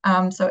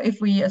 So if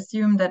we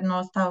assume that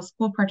North-South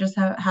school partners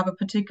have a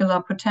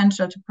particular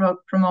potential to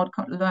promote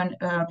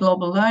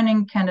global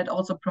learning, can it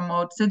also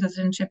promote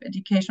citizenship,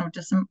 education, or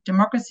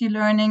democracy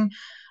learning?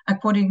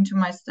 According to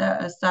my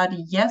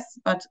study, yes,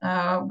 but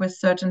with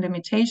certain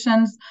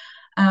limitations.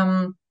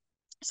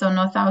 So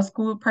North-South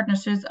school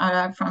partnerships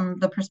are, from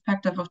the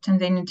perspective of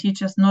Tanzanian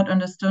teachers, not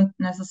understood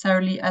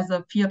necessarily as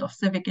a field of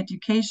civic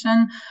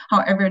education.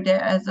 However,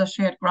 there is a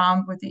shared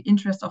ground with the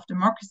interest of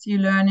democracy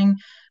learning.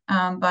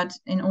 But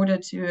in order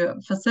to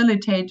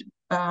facilitate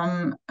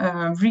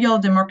real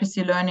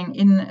democracy learning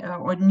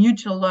or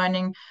mutual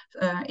learning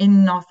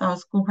in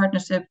North-South school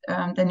partnership,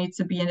 there needs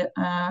to be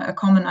a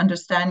common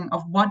understanding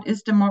of what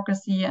is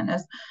democracy. And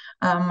as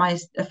my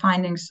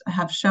findings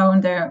have shown,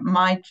 there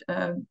might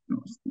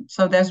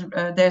so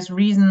there's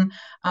reason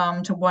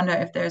to wonder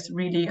if there's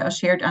really a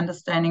shared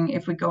understanding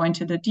if we go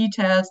into the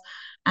details.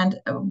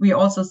 And we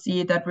also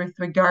see that with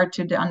regard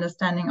to the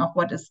understanding of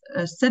what is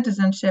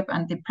citizenship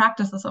and the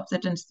practices of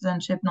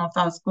citizenship,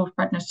 North-South school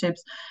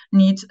partnerships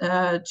need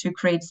to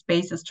create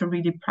spaces to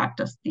really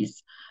practice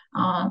these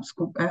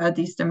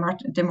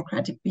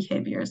democratic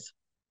behaviors.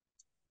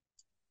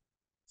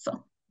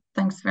 So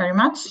thanks very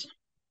much.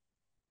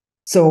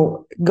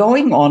 So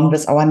going on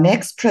with our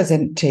next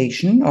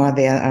presentation, or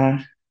there are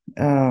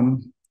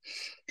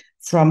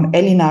from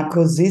Elina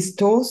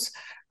Kosistos.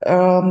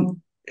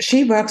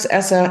 She works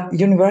as a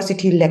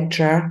university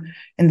lecturer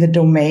in the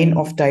domain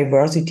of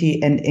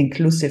diversity and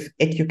inclusive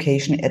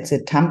education at the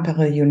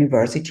Tampere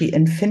University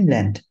in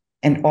Finland,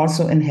 and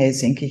also in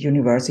Helsinki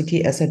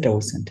University as a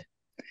docent.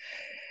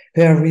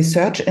 Her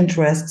research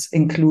interests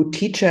include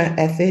teacher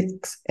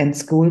ethics and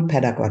school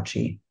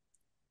pedagogy.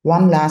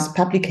 One last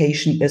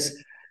publication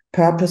is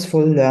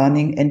Purposeful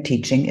Learning and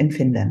Teaching in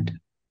Finland.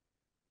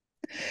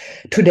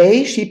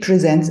 Today, she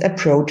presents a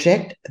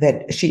project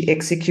that she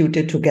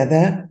executed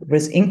together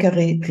with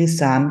Inkari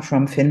Risan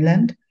from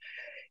Finland,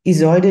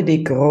 Isolde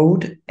de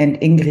Groot and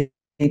Ingrid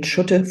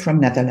Schutte from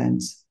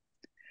Netherlands.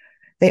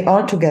 They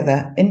all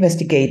together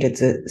investigated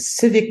the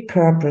civic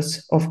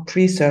purpose of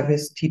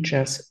pre-service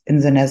teachers in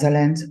the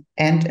Netherlands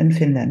and in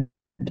Finland,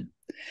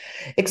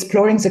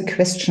 exploring the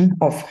question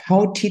of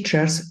how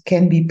teachers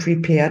can be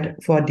prepared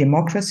for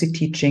democracy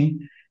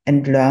teaching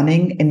and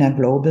learning in a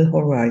global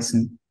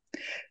horizon.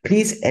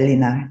 Please,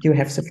 Elina, you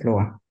have the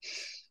floor.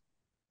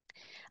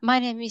 My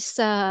name is,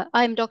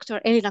 I'm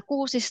Dr. Elina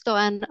Kuusisto,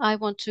 and I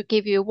want to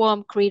give you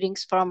warm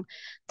greetings from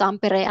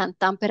Tampere and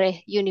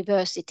Tampere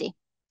University.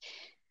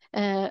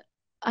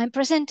 I'm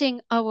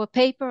presenting our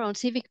paper on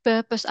civic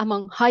purpose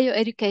among higher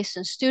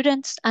education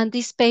students, and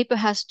this paper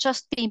has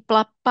just been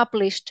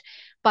published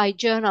by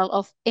Journal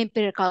of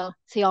Empirical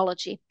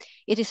Theology.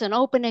 It is an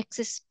open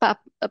access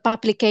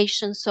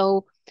publication,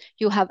 so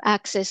you have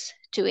access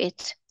to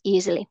it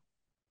easily.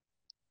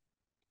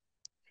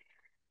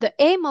 The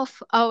aim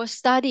of our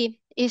study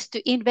is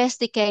to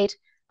investigate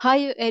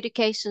higher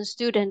education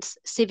students'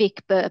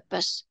 civic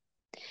purpose.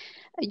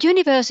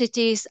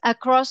 Universities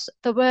across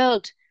the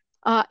world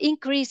are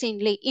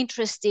increasingly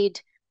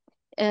interested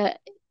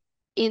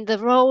in the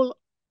role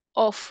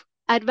of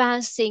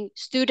advancing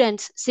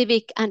students'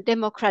 civic and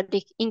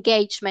democratic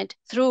engagement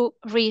through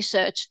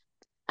research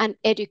and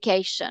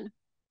education.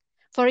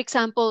 For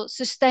example,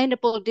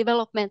 Sustainable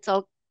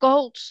Developmental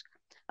Goals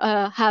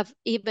have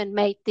even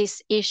made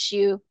this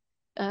issue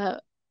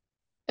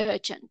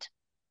urgent.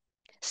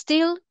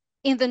 Still,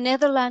 in the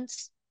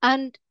Netherlands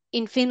and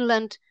in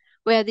Finland,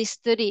 where this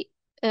study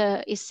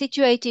is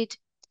situated,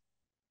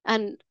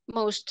 and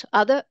most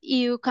other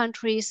EU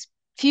countries,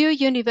 few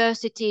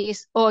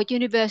universities or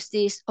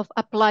universities of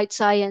applied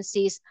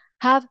sciences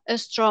have a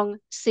strong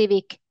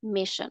civic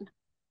mission.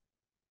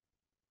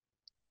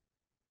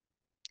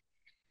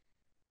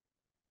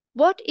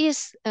 What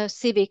is a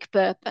civic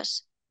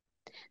purpose?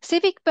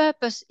 Civic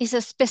purpose is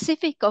a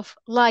specific of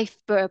life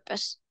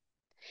purpose.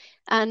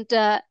 And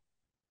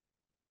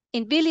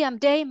in William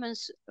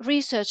Damon's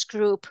research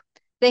group,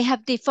 they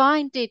have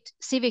defined it,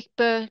 civic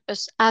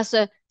purpose, as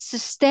a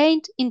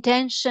sustained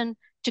intention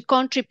to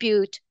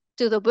contribute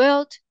to the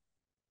world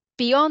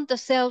beyond the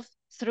self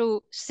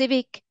through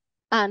civic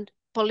and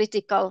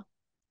political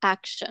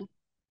action.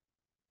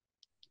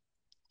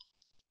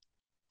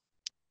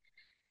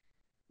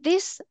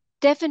 This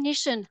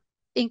definition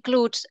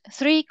includes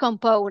three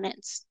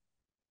components.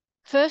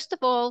 First of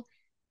all,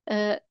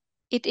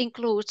 it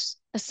includes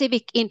a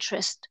civic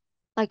interest,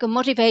 like a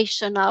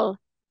motivational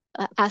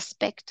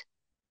aspect.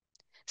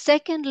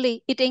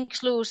 Secondly, it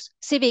includes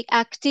civic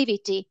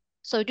activity.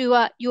 So you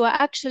are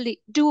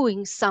actually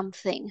doing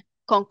something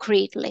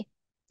concretely.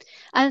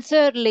 And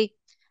thirdly,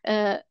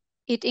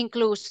 it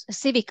includes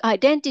civic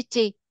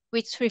identity,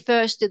 which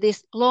refers to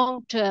this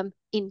long-term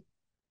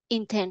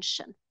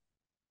intention.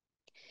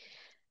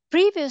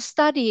 Previous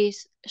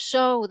studies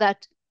show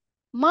that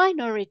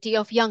minority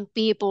of young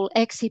people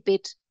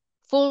exhibit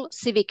full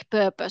civic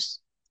purpose,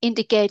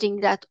 indicating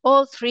that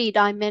all three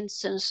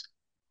dimensions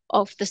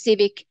of the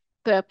civic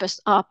purpose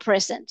are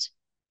present.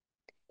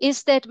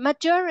 Instead,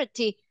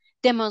 majority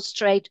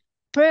demonstrate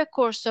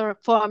precursor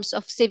forms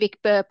of civic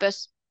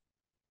purpose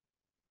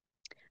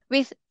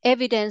with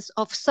evidence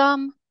of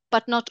some,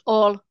 but not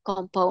all,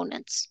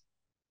 components.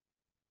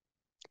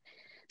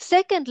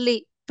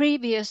 Secondly,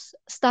 previous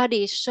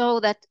studies show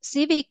that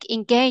civic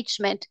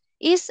engagement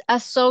is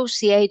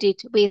associated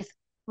with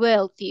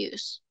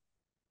worldviews.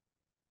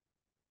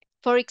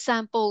 For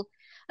example,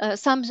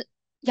 some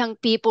young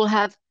people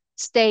have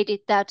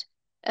stated that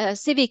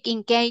civic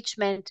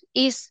engagement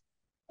is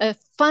a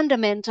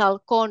fundamental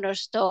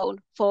cornerstone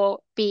for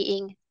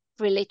being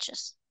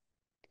religious.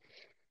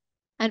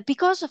 And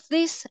because of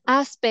this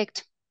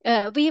aspect,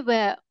 we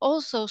were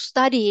also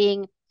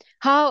studying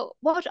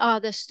what are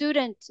the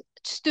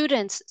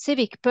students'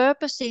 civic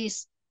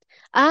purposes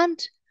and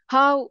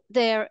how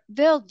their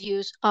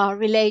worldviews are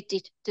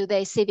related to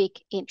their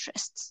civic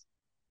interests.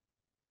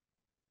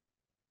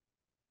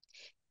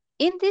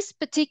 In this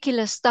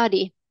particular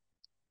study,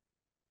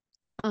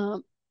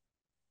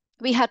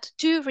 we had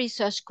two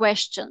research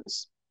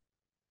questions.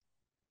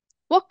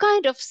 What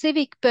kind of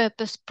civic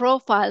purpose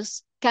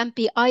profiles can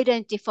be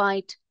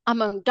identified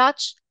among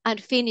Dutch and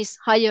Finnish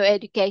higher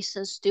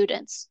education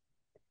students?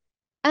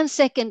 And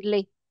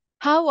secondly,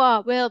 how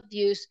are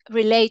worldviews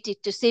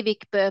related to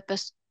civic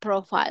purpose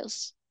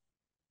profiles?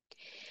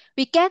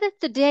 We gathered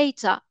the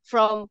data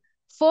from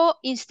 4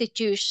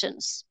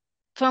 institutions.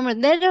 From the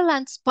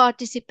Netherlands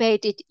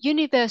participated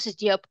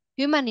University of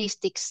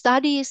Humanistic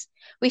Studies,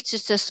 which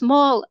is a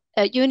small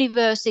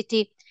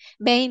university,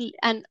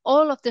 and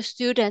all of the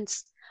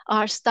students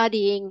are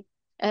studying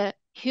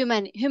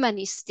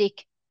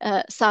humanistic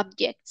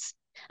subjects.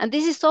 And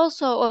this is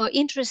also an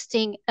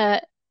interesting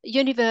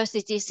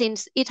university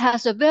since it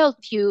has a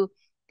worldview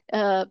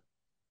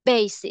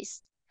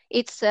basis.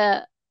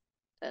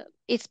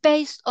 It's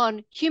based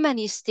on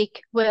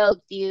humanistic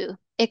worldview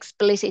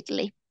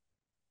explicitly.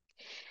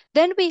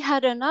 Then we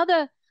had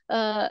another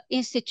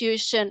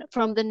institution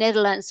from the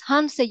Netherlands,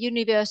 Hanse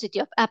University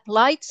of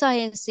Applied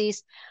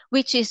Sciences,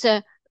 which is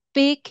a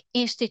big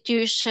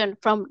institution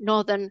from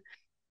northern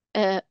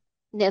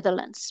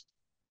Netherlands.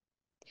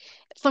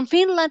 From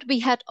Finland, we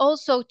had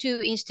also two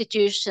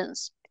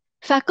institutions,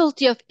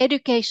 Faculty of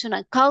Education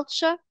and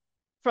Culture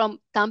from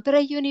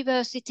Tampere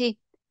University,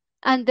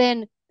 and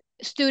then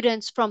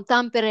students from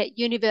Tampere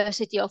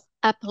University of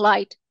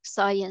Applied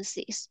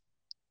Sciences.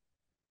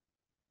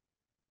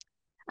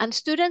 And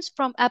students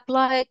from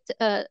applied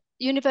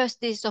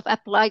universities of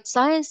applied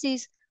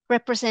sciences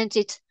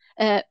represented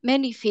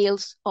many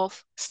fields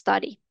of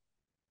study.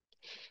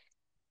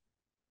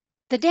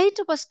 The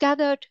data was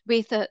gathered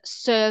with a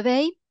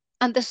survey,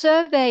 and the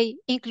survey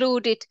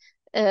included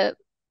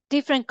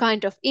different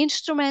kind of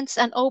instruments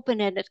and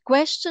open-ended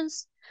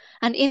questions.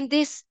 And in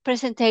this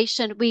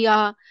presentation, we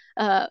are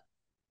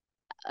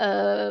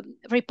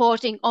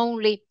reporting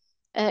only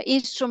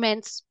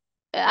instruments,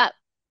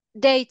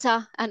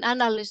 data and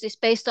analysis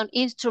based on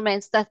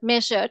instruments that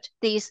measured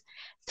these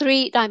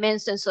three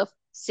dimensions of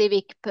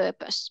civic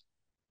purpose: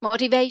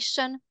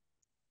 motivation,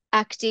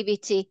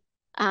 activity,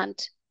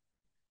 and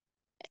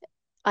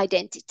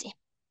identity.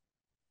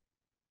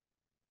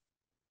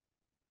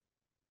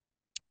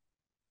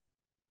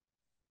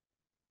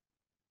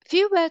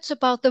 Few words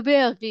about the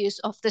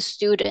worldviews of the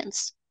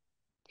students.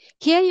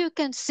 Here you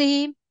can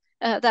see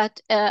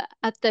that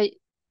at the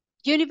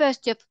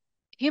University of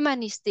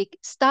Humanistic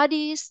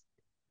Studies,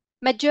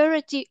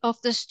 majority of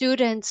the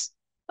students,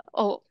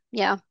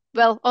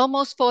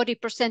 almost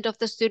 40% of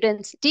the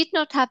students did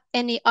not have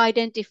any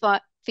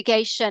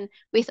identification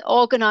with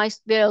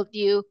organized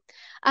worldview.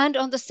 And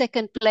on the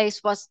second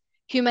place was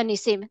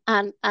humanism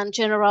and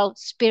general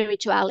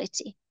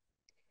spirituality.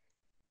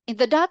 In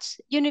the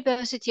Dutch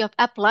University of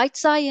Applied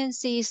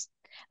Sciences,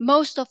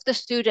 most of the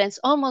students,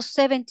 almost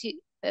 70%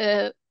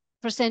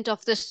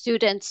 of the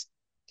students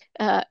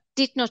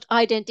did not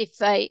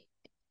identify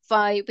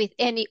with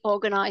any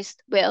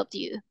organized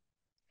worldview.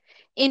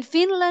 In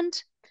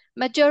Finland,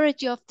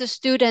 majority of the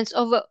students,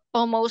 over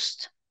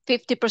almost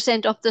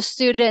 50% of the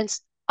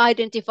students,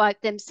 identified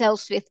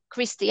themselves with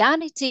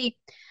Christianity,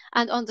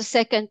 and on the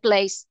second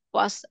place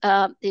was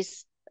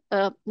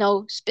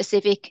no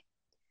specific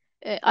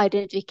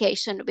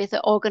identification with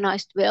the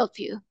organized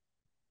worldview.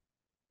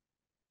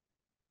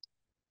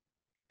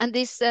 And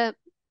this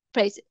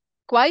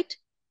quite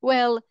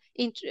well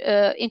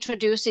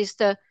introduces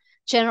the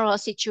general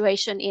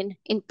situation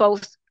in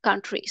both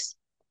countries.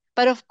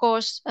 But of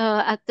course,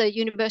 at the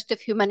University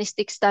of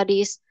Humanistic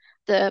Studies,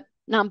 the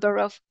number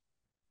of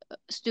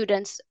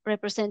students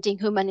representing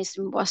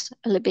humanism was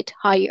a little bit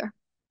higher.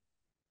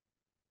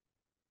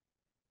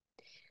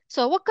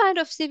 So what kind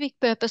of civic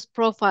purpose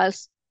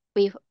profiles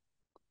we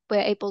were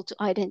able to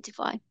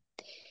identify?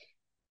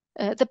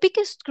 The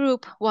biggest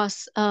group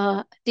was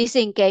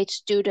disengaged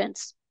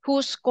students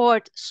who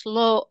scored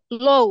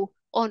low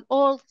on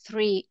all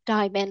three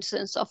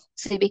dimensions of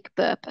civic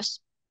purpose.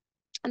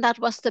 And that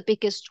was the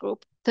biggest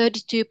group,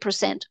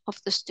 32%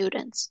 of the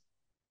students.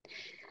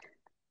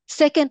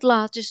 Second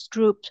largest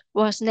group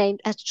was named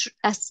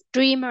as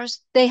dreamers.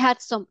 They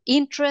had some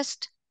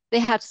interest, they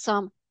had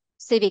some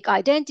civic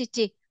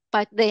identity,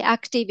 but their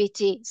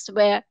activities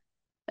were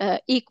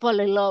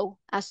equally low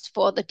as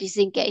for the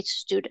disengaged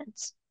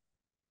students.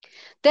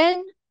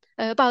 Then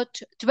about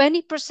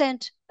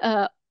 20%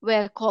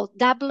 were called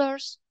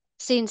dabblers,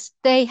 since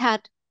they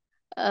had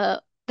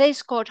they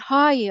scored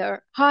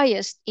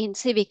highest in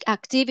civic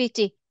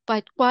activity,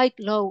 but quite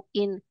low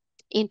in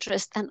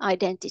interest and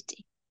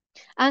identity.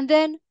 And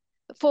then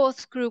the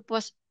fourth group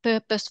was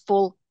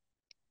purposeful.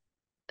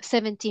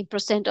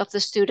 17% of the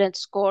students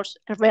scores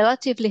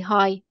relatively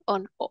high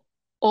on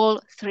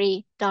all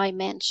three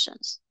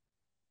dimensions.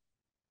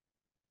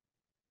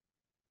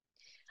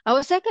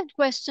 Our second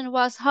question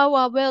was, how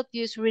are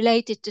worldviews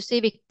related to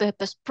civic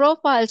purpose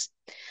profiles?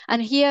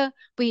 And here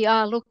we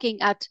are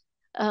looking at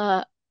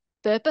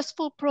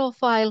purposeful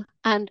profile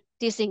and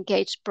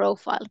disengaged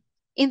profile.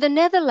 In the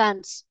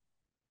Netherlands,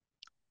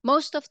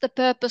 most of the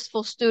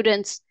purposeful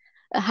students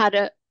had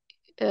a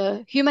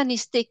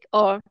humanistic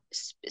or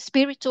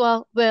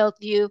spiritual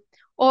worldview,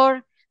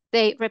 or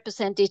they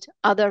represented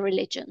other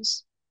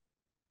religions.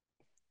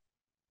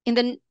 In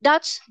the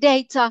Dutch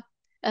data,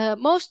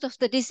 most of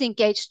the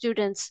disengaged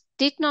students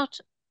did not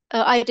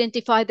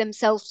identify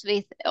themselves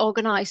with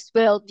organized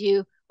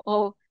worldview,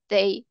 or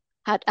they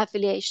had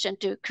affiliation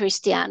to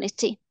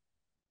Christianity.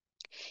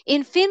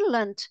 In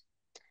Finland,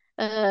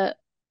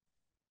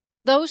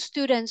 those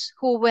students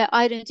who were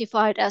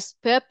identified as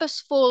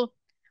purposeful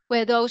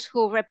were those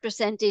who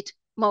represented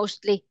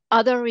mostly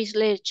other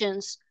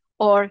religions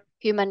or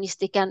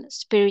humanistic and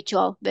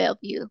spiritual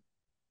worldview.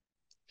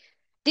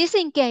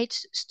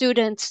 Disengaged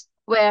students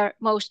were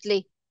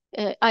mostly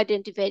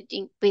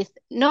identifying with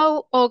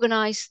no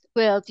organized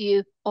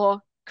worldview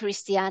or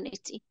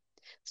Christianity.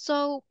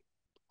 So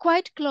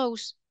quite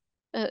close,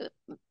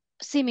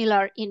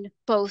 similar in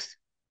both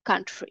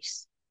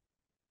countries.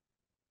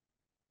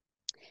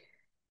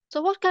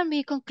 So what can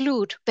we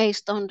conclude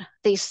based on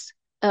this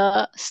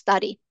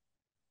study?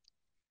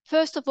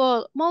 First of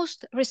all,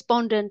 most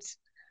respondents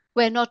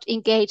were not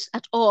engaged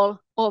at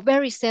all or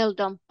very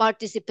seldom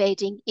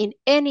participating in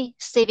any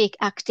civic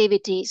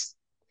activities,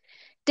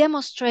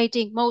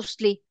 demonstrating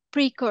mostly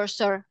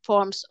precursor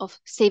forms of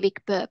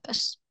civic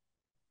purpose.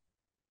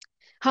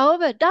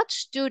 However, Dutch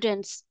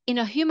students in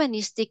a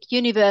humanistic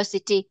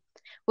university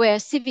were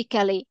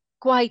civically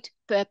quite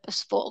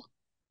purposeful.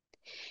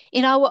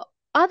 In our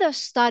other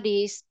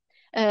studies,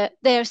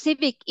 their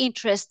civic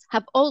interests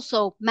have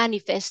also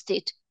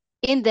manifested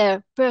in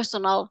their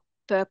personal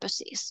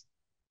purposes.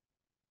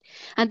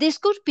 And this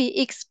could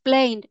be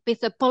explained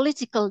with a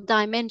political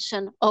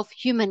dimension of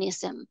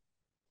humanism.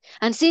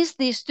 And since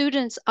these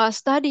students are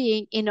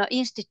studying in an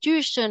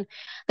institution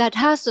that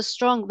has a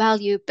strong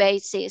value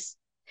basis,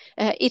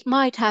 it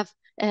might have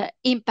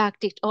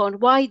impacted on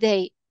why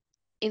they,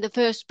 in the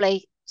first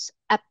place,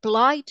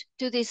 applied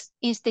to this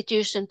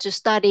institution to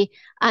study,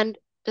 and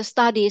the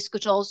studies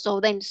could also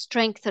then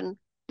strengthen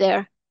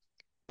their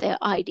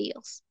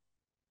ideals.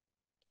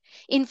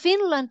 In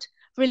Finland,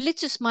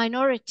 religious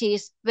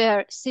minorities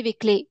were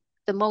civically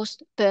the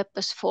most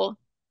purposeful.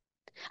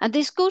 And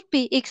this could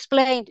be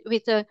explained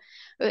with the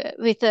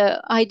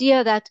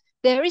idea that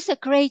there is a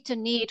greater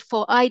need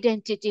for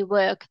identity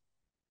work,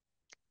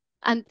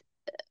 and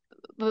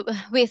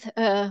with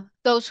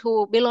those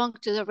who belong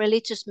to the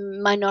religious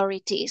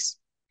minorities.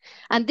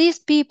 And these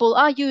people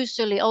are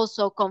usually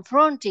also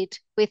confronted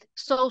with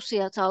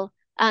societal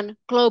and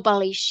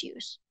global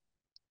issues.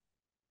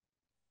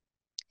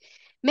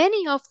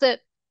 Many of the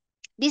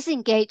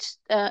disengaged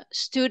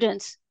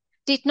students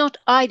did not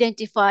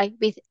identify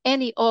with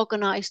any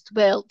organized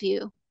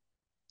worldview.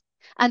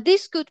 And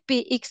this could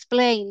be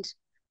explained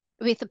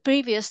with the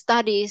previous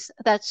studies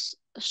that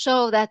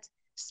show that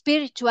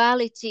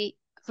spirituality,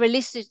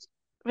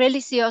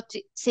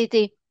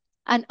 religiosity,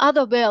 and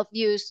other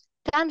worldviews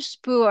can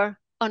spur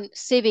on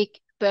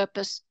civic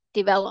purpose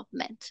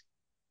development.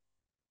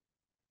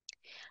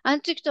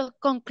 And to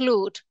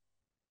conclude,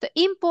 the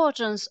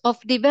importance of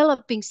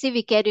developing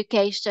civic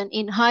education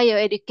in higher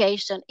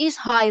education is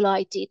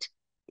highlighted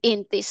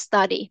in this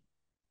study.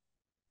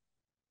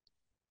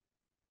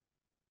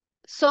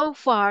 So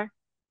far,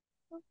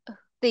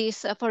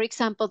 these, for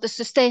example, the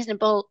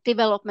Sustainable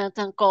Development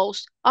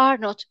Goals are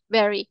not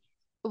very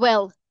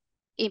well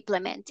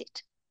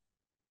implemented.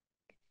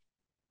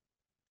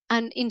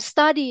 And in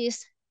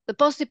studies, the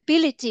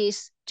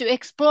possibilities to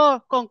explore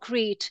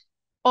concrete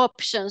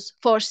options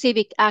for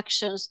civic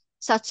actions,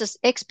 such as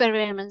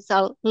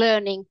experimental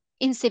learning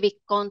in civic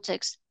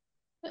context,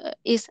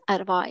 is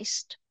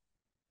advised.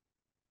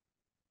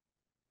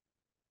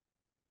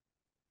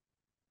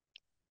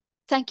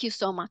 Thank you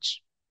so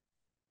much.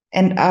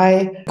 And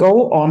I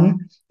go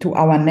on to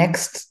our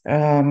next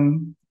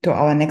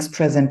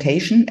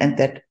presentation, and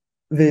that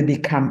will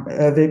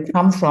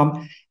come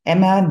from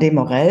Emma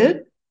Demorel,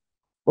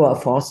 or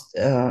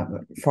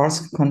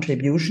fourth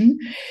contribution.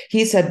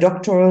 He's a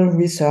doctoral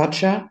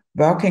researcher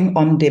working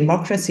on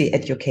democracy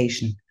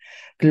education,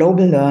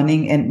 global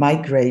learning and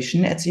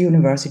migration at the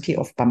University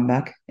of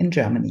Bamberg in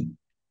Germany.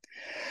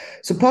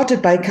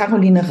 Supported by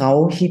Caroline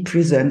Rau, he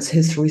presents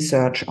his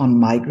research on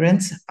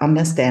migrants'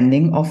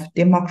 understanding of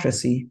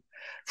democracy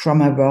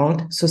from a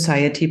world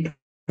society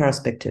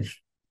perspective.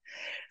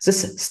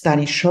 This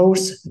study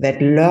shows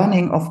that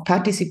learning of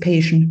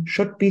participation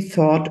should be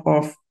thought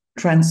of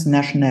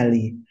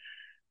transnationally,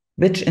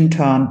 which in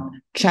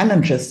turn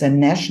challenges the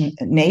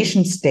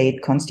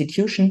nation-state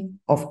constitution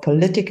of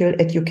political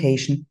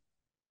education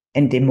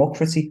and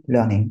democracy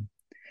learning.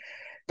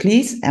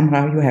 Please,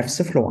 Emra, you have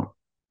the floor.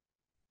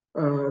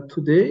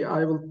 Today,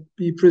 I will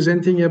be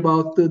presenting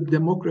about the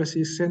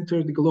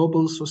democracy-centered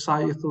global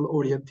societal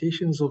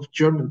orientations of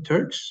German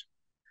Turks.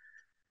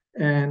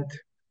 And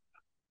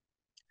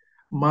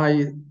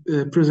my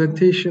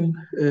presentation,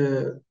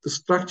 the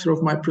structure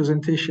of my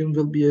presentation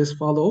will be as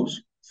follows.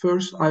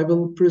 First, I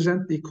will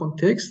present the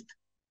context,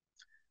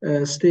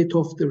 state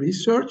of the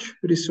research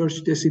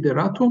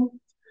desideratum,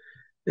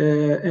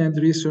 and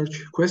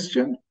research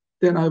question.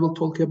 Then I will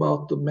talk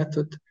about the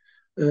method,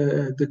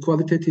 the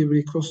qualitative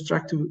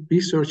reconstructive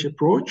research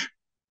approach.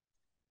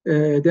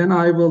 Then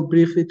I will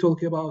briefly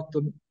talk about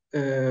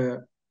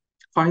the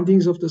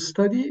findings of the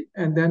study,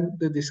 and then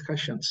the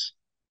discussions.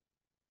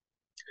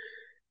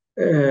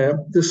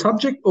 The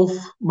subject of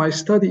my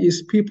study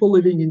is people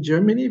living in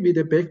Germany with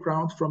a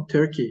background from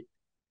Turkey.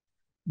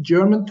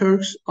 German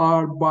Turks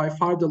are by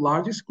far the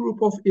largest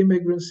group of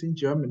immigrants in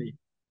Germany,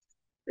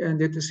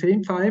 and at the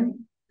same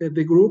time,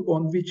 the group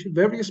on which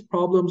various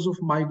problems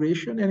of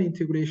migration and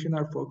integration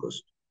are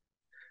focused.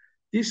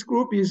 This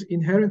group is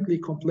inherently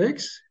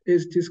complex,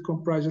 as it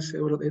comprises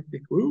several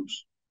ethnic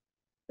groups.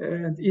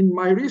 And in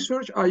my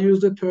research, I use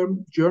the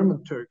term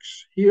German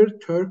Turks. Here,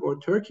 Turk or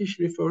Turkish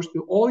refers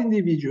to all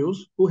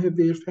individuals who have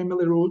their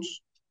family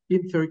roots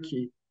in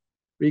Turkey,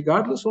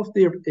 regardless of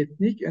their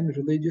ethnic and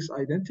religious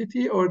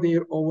identity or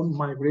their own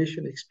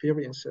migration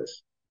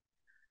experiences.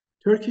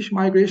 Turkish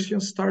migration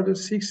started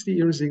 60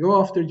 years ago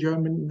after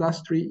German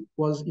industry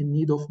was in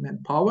need of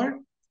manpower.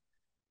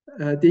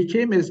 They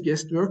came as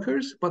guest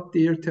workers, but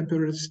their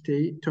temporary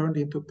stay turned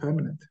into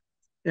permanent.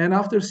 And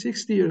after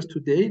 60 years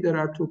today, there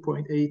are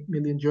 2.8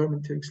 million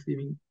German Turks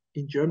living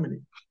in Germany.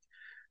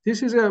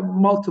 This is a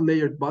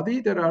multi-layered body.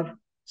 There are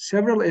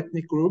several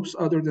ethnic groups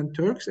other than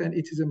Turks, and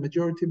it is a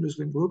majority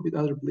Muslim group with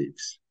other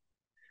beliefs.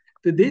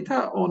 The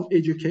data on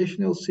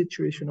educational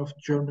situation of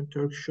German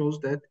Turks shows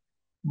that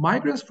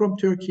migrants from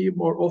Turkey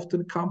more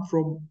often come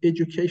from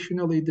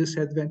educationally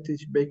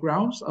disadvantaged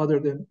backgrounds other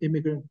than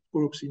immigrant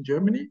groups in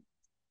Germany.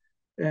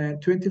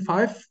 And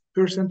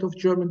 25% of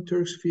German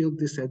Turks feel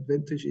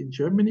disadvantaged in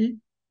Germany.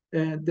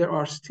 And there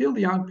are still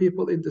young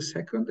people in the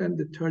second and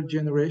the third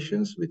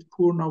generations with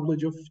poor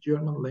knowledge of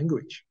German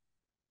language.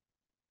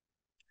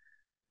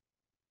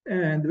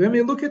 And when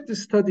we look at the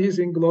studies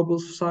in global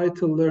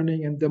societal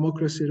learning and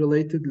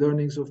democracy-related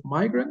learnings of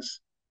migrants,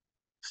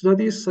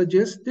 studies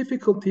suggest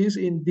difficulties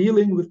in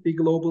dealing with the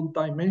global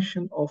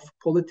dimension of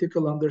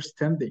political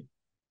understanding.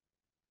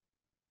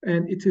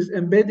 And it is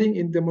embedding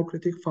in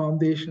democratic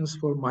foundations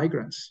for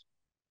migrants.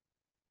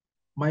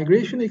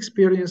 Migration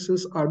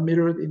experiences are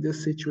mirrored in the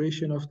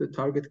situation of the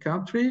target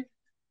country,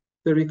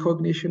 the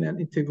recognition and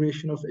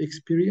integration of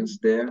experience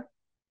there,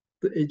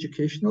 the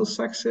educational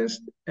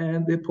success,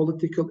 and the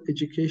political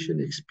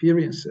education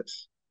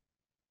experiences.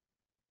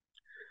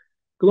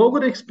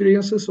 Global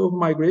experiences of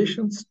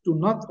migrations do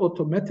not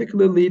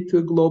automatically lead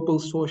to global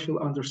social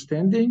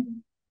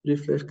understanding,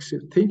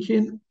 reflexive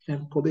thinking,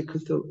 and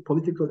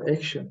political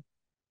action,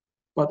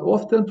 but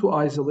often to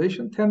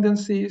isolation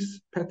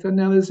tendencies,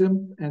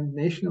 paternalism, and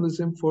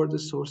nationalism for the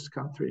source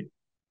country.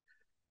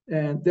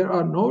 And there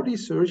are no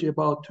research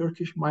about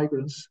Turkish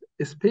migrants,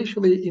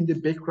 especially in the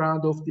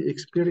background of the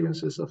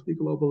experiences of the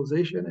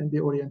globalization and the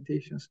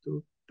orientations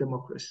to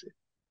democracy.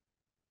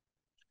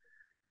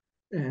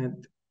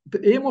 And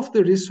the aim of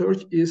the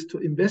research is to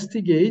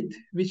investigate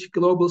which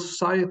global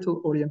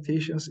societal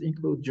orientations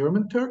include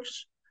German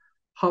Turks,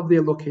 how they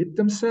locate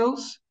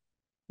themselves,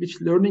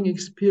 which learning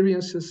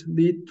experiences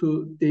lead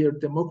to their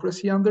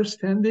democracy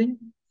understanding,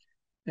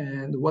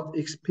 and what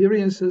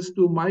experiences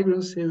do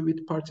migrants have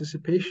with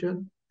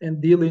participation and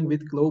dealing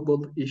with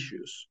global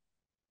issues.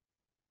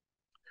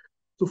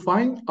 To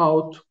find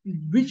out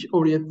which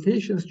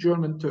orientations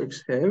German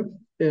Turks have,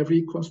 a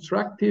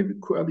reconstructive,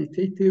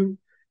 qualitative,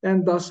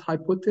 and thus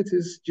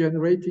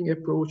hypothesis-generating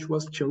approach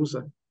was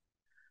chosen.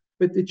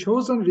 With the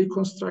chosen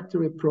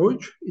reconstructive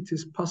approach, it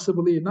is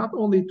possible not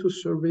only to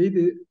survey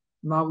the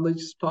knowledge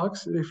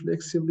stocks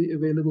reflexively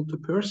available to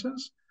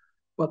persons,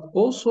 but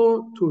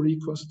also to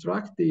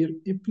reconstruct their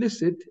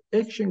implicit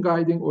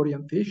action-guiding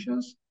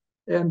orientations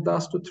and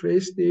thus to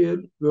trace their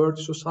world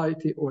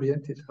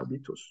society-oriented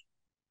habitus.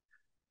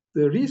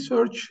 The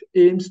research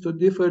aims to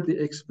differ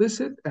the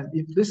explicit and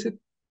implicit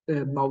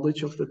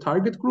knowledge of the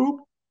target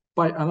group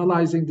by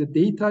analyzing the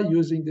data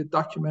using the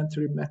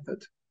documentary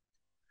method.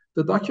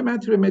 The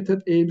documentary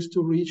method aims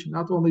to reach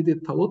not only the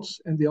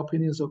thoughts and the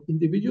opinions of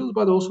individuals,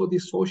 but also the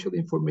social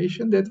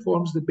information that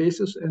forms the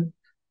basis and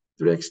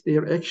directs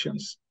their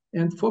actions,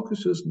 and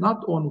focuses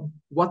not on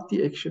what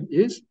the action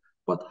is,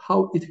 but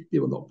how it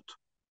developed.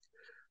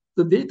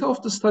 The data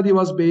of the study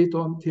was based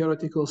on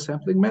theoretical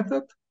sampling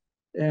method,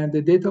 and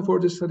the data for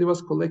the study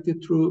was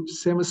collected through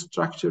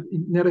semi-structured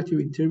narrative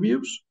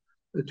interviews,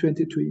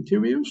 22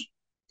 interviews.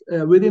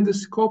 Within the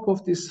scope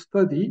of this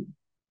study,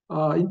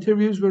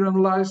 interviews were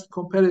analyzed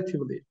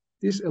comparatively.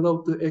 This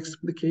allowed the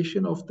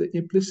explication of the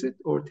implicit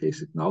or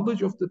tacit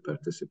knowledge of the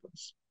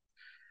participants.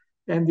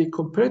 And the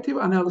comparative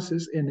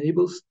analysis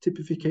enables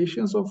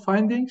typifications of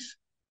findings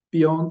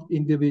beyond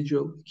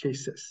individual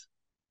cases.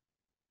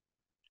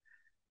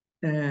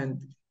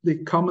 And the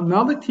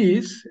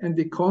commonalities and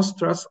the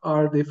contrasts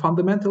are the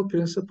fundamental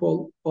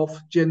principle of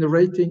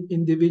generating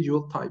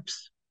individual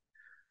types.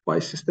 By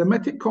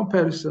systematic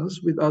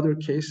comparisons with other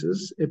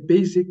cases, a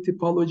basic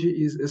typology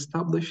is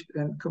established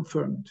and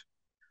confirmed.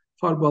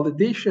 For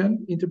validation,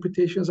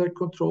 interpretations are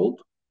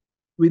controlled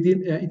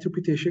within an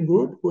interpretation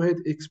group who had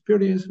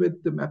experience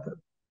with the method.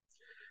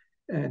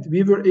 And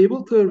we were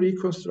able to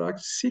reconstruct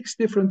 6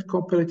 different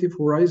comparative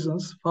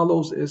horizons,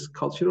 follows as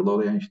cultural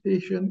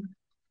orientation,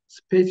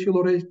 spatial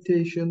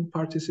orientation,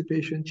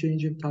 participation,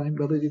 change in time,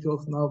 validity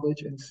of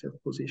knowledge, and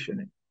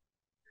self-positioning.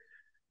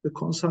 The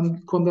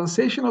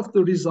condensation of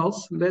the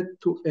results led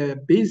to a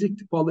basic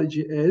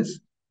typology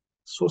as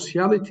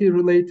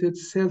sociality-related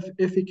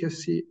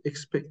self-efficacy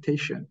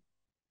expectation.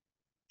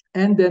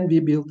 And then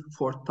we built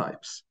 4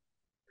 types.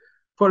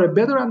 For a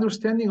better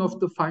understanding of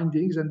the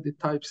findings and the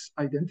types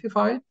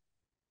identified,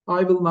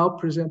 I will now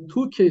present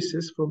 2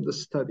 cases from the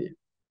study.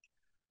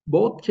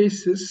 Both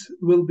cases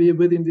will be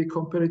within the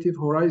comparative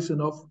horizon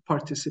of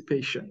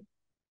participation.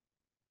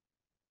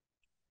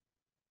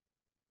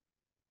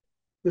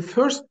 The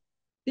first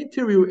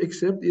interview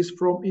excerpt is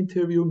from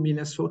interview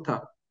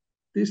Minnesota.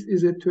 This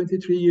is a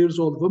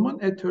 23-year-old woman,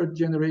 a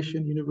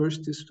third-generation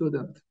university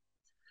student.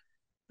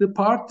 The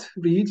part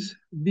reads,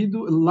 "We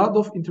do a lot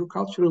of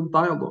intercultural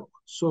dialogue,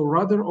 so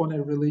rather on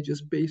a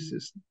religious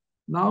basis,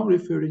 Now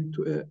referring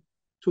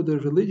to the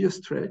religious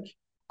track,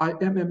 I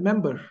am a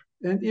member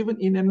and even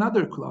in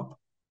another club,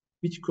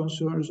 which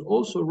concerns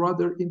also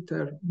rather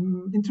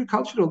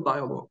intercultural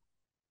dialogue.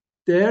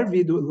 There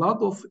we do a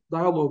lot of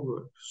dialogue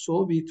work,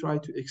 so we try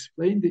to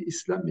explain the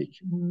Islamic,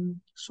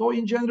 so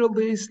in general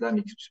the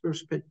Islamic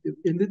perspective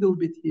a little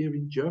bit here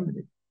in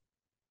Germany.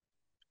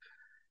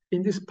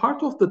 In this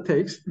part of the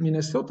text,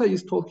 Minnesota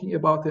is talking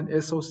about an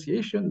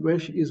association where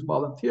she is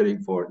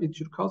volunteering for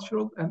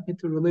intercultural and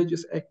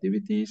interreligious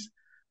activities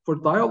for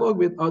dialogue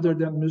with other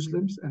than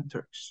Muslims and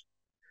Turks.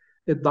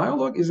 A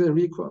dialogue is a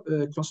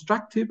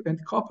constructive and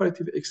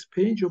cooperative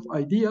exchange of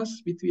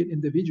ideas between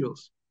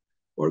individuals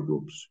or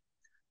groups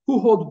who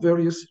hold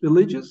various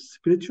religious,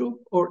 spiritual,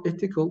 or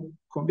ethical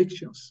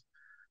convictions.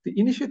 The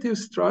initiative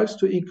strives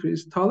to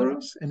increase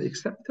tolerance and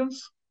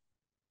acceptance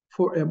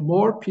for a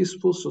more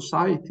peaceful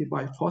society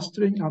by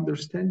fostering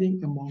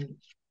understanding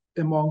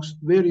amongst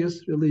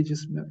various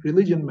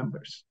religion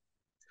members.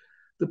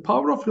 The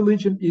power of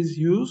religion is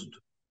used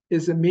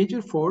as a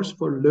major force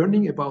for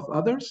learning about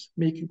others,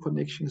 making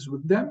connections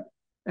with them,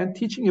 and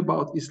teaching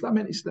about Islam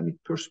and Islamic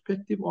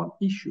perspective on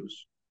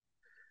issues.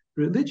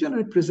 Religion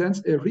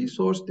represents a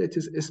resource that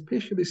is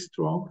especially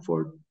strong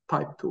for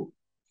type 2.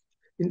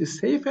 In the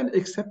safe and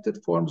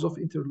accepted forms of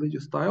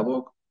interreligious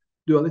dialogue,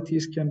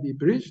 dualities can be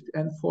bridged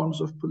and forms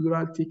of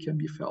plurality can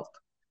be felt.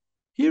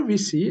 Here we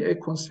see a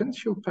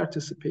consensual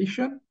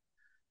participation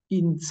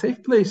in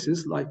safe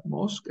places like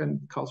mosques and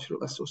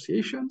cultural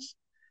associations,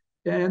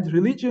 and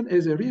religion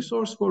as a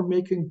resource for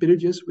making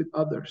bridges with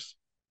others.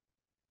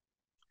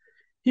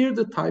 Here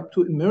the type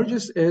 2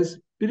 emerges as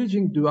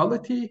bridging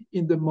duality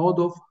in the mode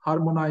of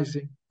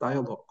harmonizing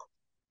dialogue.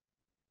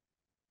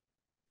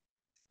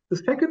 The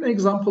second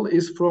example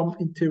is from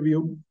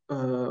interview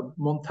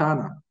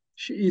Montana.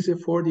 She is a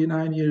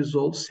 49 years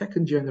old,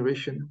 second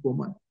generation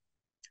woman.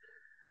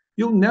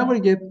 You'll never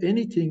get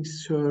anything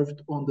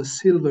served on the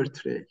silver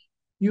tray.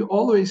 You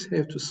always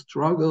have to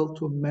struggle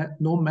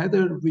no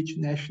matter which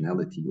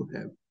nationality you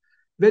have.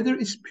 Whether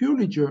it's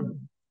purely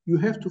German, you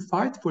have to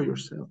fight for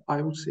yourself,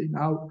 I would say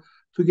now,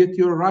 to get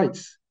your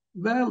rights.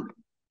 Well,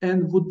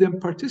 and would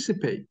then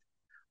participate.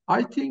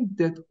 I think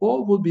that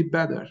all would be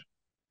better.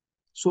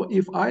 So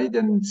if I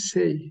then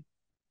say,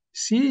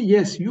 see,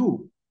 yes,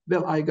 you,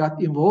 well, I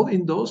got involved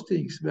in those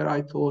things where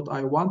I thought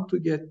I want to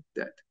get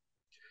that.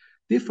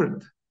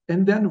 Different.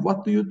 And then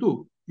what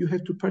do? You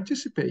have to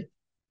participate.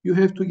 You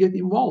have to get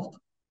involved.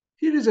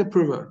 Here is a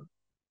proverb.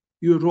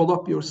 You roll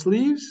up your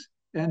sleeves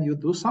and you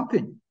do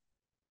something.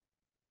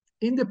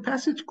 In the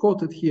passage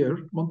quoted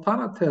here,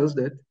 Montana tells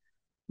that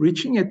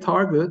reaching a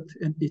target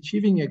and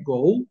achieving a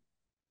goal,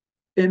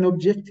 an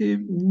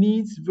objective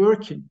needs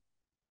working.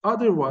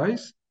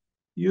 Otherwise,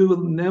 you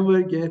will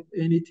never get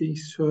anything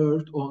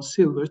served on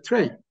silver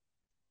tray.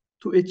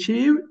 To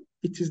achieve,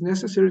 it is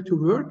necessary to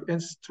work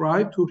and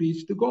strive to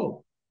reach the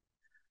goal.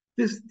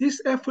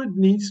 This effort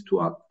needs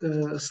to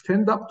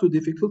stand up to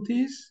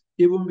difficulties,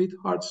 even with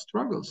hard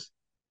struggles.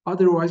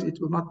 Otherwise, it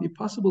will not be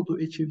possible to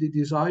achieve the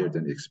desired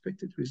and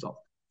expected result.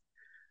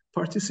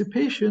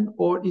 Participation,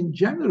 or in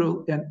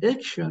general, an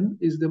action,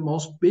 is the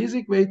most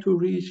basic way to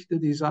reach the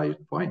desired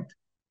point.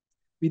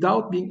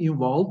 Without being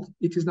involved,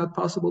 it is not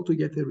possible to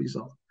get a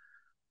result.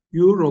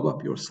 You roll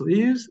up your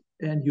sleeves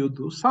and you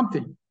do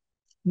something.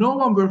 No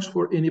one works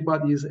for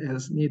anybody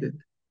as needed,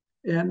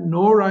 and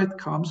no right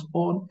comes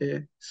on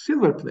a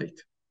silver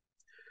plate.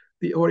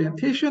 The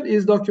orientation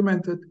is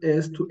documented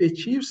as to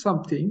achieve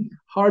something,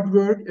 hard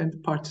work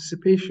and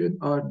participation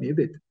are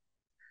needed.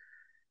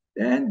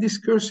 And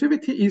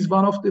discursivity is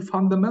one of the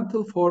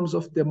fundamental forms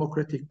of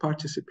democratic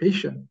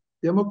participation.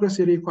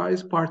 Democracy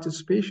requires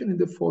participation in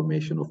the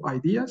formation of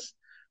ideas,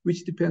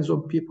 which depends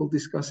on people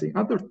discussing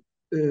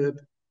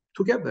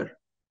together,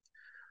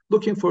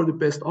 looking for the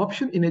best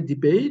option in a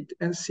debate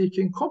and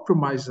seeking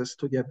compromises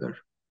together.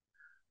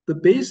 The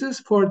basis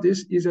for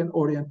this is an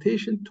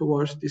orientation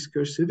towards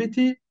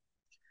discursivity,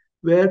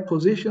 where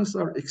positions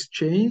are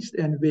exchanged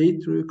and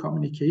weighed through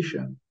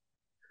communication.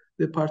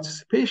 The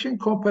participation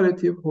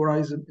comparative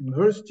horizon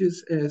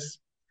emerges as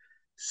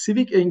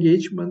civic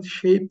engagement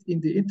shaped in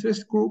the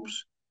interest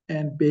groups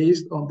and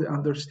based on the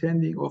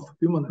understanding of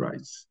human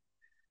rights.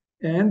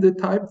 And the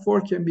type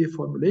 4 can be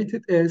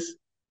formulated as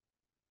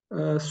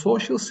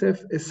social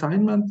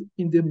self-assignment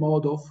in the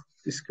mode of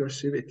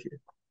discursivity.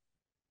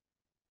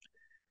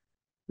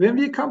 When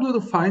we come to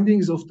the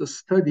findings of the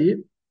study,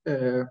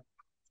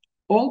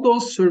 all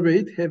those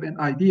surveyed have an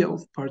idea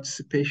of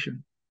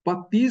participation,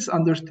 but these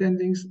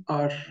understandings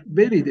are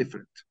very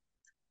different.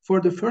 For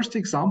the first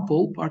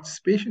example,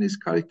 participation is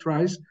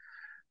characterized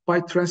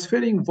by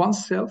transferring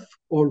oneself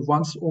or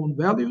one's own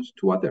values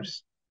to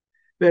others.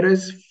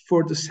 Whereas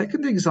for the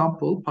second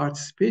example,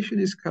 participation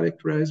is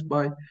characterized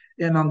by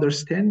an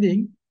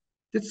understanding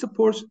that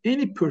supports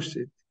any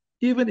person,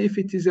 even if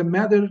it is a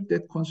matter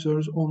that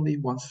concerns only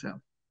oneself.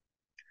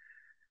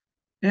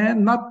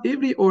 And not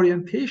every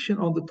orientation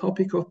on the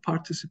topic of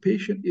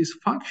participation is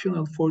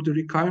functional for the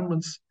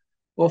requirements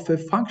of a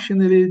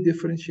functionally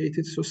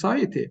differentiated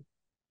society.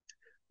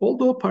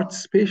 Although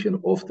participation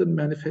often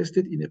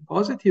manifested in a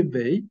positive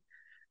way,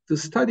 the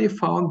study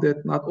found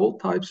that not all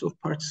types of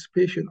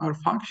participation are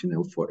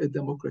functional for a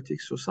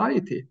democratic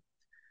society.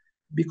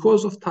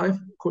 Because of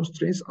time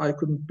constraints, I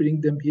couldn't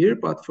bring them here,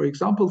 but for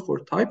example, for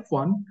type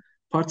 1,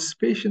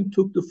 participation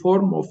took the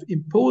form of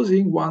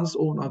imposing one's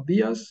own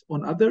ideas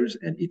on others,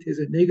 and it has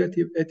a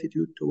negative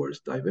attitude towards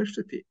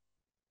diversity.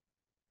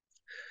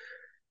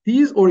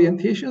 These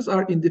orientations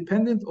are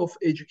independent of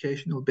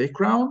educational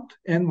background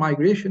and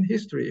migration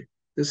history.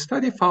 The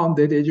study found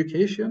that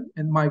education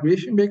and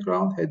migration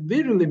background had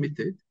very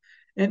limited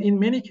and in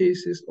many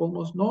cases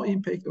almost no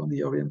impact on the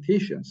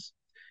orientations.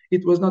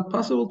 It was not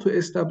possible to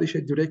establish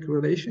a direct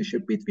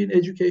relationship between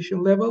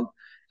education level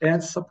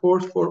and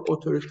support for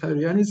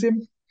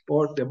authoritarianism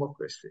or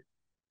democracy.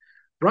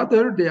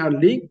 Rather, they are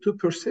linked to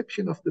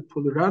perception of the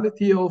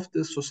plurality of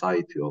the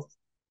society of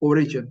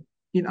origin,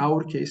 in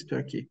our case,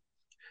 Turkey.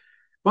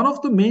 One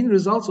of the main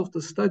results of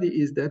the study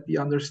is that the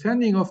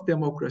understanding of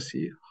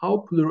democracy, how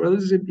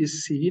pluralism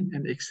is seen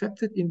and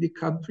accepted in the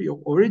country of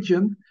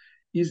origin,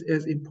 is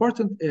as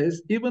important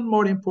as, even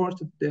more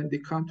important than the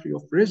country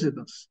of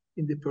residence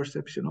in the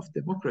perception of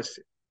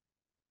democracy.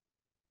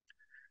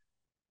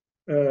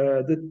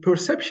 The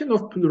perception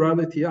of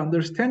plurality,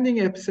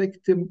 understanding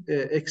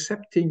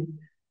accepting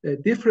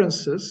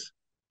differences,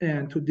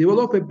 and to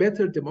develop a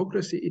better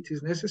democracy, it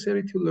is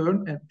necessary to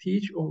learn and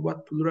teach on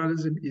what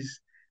pluralism is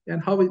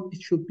and how it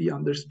should be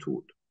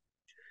understood.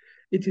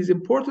 It is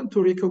important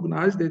to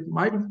recognize that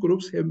migrant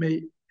groups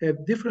may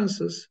have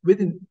differences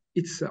within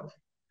itself.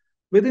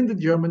 Within the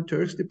German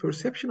Turks, the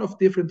perception of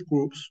different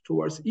groups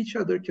towards each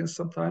other can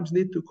sometimes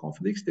lead to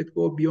conflicts that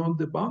go beyond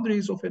the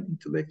boundaries of an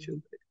intellectual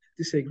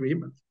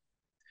disagreement.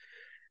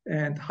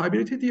 And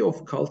hybridity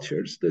of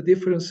cultures, the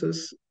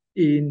differences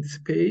in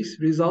space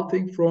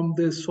resulting from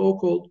the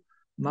so-called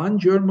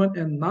non-German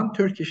and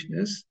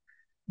non-Turkishness,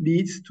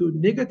 leads to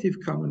negative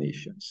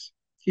combinations.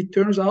 It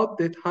turns out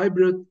that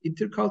hybrid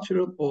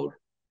intercultural or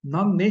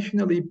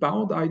non-nationally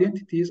bound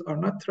identities are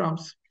not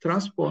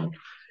transformed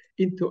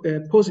into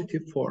a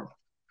positive form.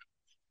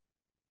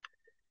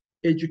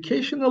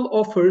 Educational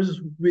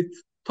offers with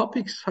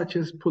topics such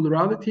as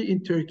plurality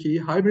in Turkey,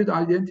 hybrid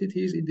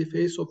identities in the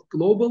face of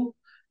global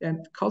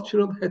and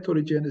cultural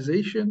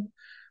heterogenization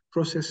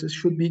processes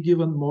should be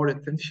given more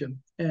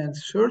attention, and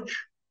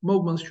search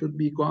movements should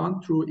be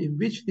gone through in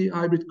which the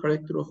hybrid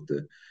character of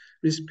the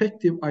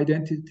respective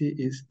identity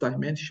is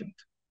dimensioned.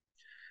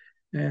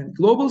 And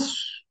global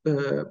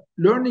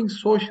learning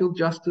social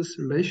justice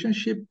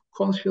relationship,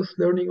 conscious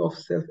learning of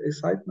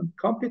self-assignment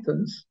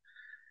competence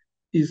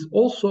is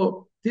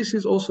also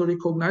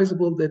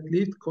recognizable that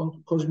lived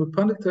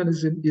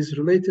cosmopolitanism is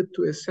related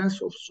to a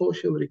sense of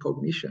social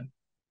recognition.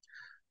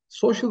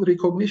 Social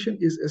recognition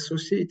is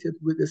associated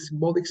with a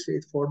symbolic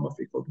state form of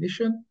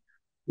recognition,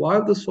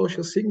 while the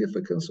social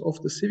significance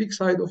of the civic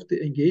side of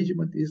the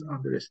engagement is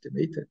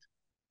underestimated.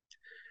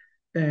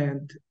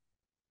 And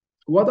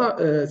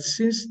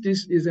since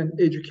this is an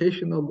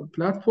educational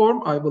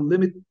platform, I will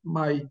limit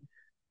my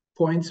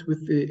points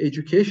with the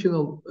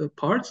educational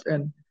parts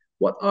and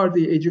what are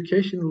the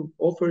educational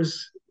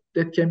offers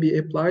that can be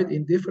applied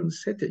in different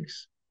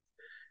settings.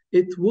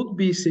 It would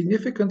be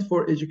significant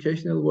for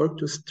educational work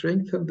to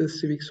strengthen the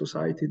civic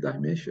society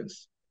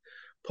dimensions.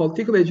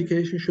 Political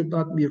education should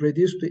not be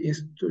reduced to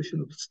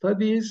institutional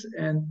studies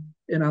and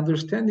an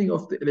understanding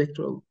of the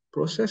electoral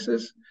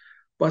processes,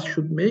 but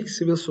should make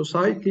civil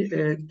society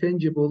a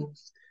tangible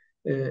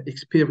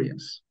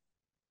experience.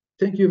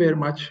 Thank you very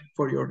much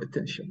for your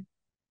attention.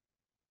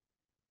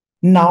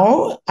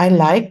 Now, I'd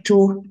like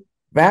to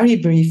very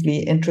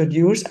briefly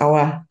introduce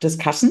our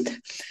discussant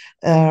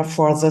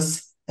for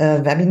this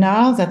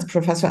webinar. That's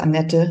Professor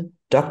Annette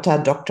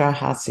Dr.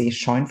 H.C.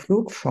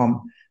 Scheunflug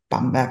from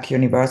Bamberg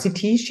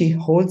University. She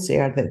holds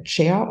there the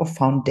chair of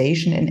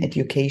Foundation in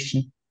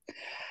Education.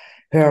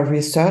 Her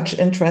research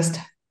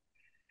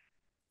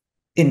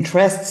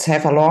interests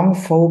have a long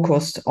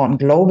focus on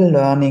global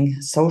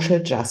learning, social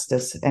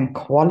justice, and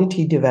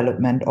quality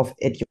development of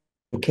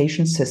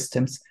education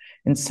systems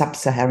in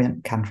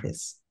sub-Saharan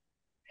countries.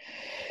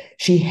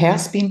 She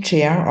has been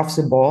chair of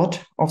the board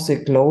of the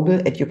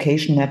Global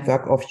Education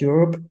Network of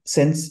Europe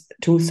since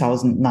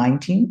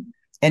 2019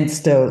 and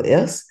still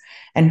is.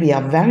 And we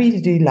are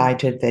very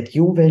delighted that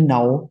you will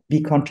now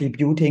be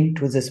contributing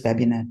to this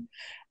webinar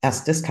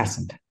as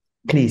discussant.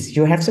 Please,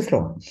 you have the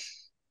floor.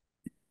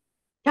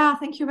 Yeah,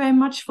 thank you very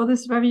much for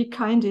this very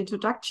kind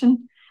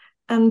introduction.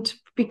 And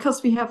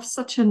because we have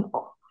such an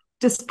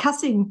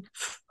discussing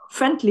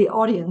friendly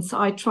audience,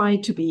 I try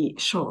to be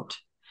short.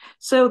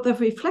 So the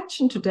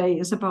reflection today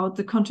is about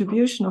the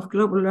contribution of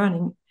global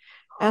learning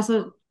as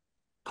a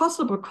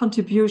possible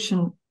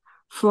contribution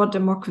for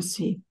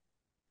democracy.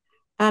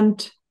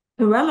 And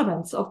the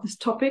relevance of this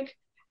topic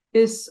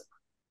is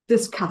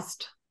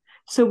discussed.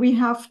 So we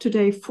have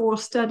today 4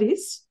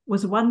 studies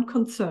with one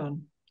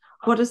concern.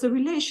 What is the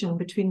relation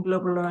between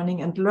global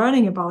learning and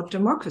learning about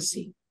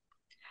democracy?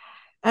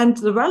 And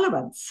the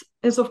relevance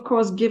is, of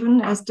course,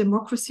 given as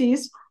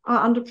democracies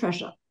are under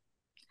pressure.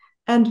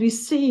 And we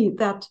see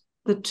that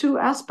the two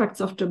aspects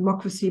of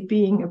democracy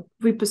being a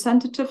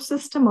representative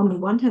system on the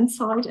one hand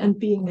side and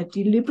being a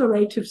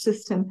deliberative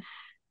system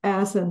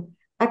as an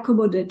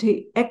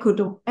accommodative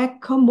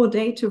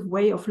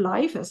way of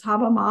life, as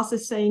Habermas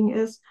is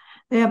saying,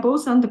 they are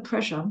both under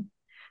pressure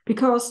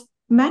because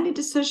many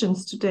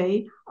decisions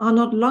today are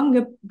not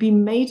longer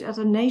being made at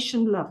a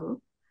nation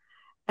level.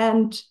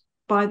 And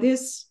by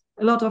this,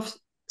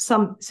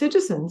 some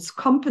citizens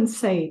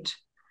compensate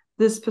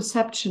this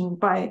perception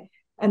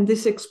and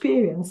this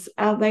experience.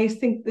 They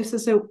think this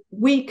is a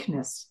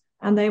weakness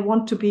and they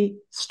want to be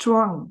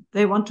strong.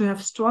 They want to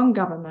have strong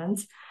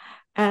governments.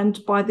 And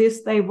by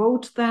this, they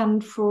vote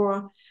then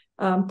for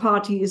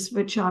parties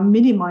which are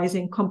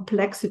minimizing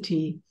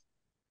complexity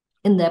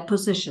in their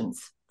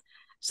positions.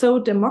 So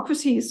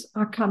democracies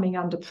are coming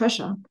under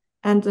pressure.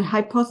 And the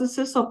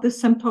hypothesis of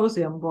this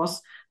symposium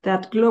was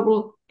that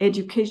global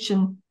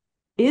education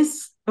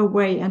is a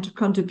way and a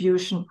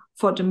contribution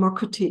for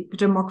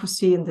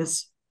democracy in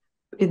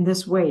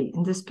this way,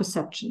 in these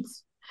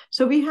perceptions.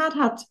 So we had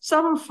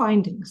several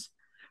findings.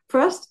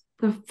 First,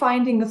 the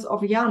findings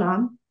of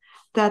Jana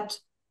that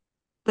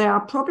there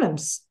are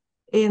problems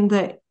in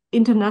the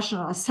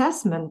international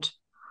assessment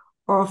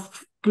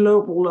of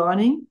global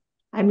learning.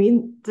 I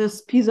mean,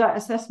 this PISA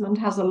assessment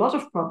has a lot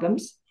of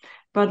problems,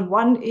 but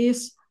one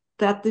is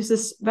that this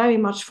is very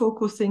much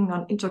focusing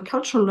on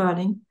intercultural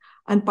learning,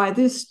 and by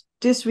this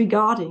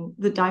disregarding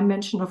the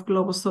dimension of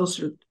global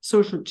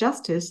social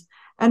justice,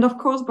 and of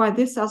course by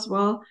this as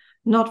well,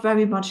 not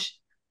very much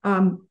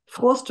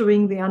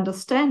fostering the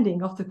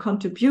understanding of the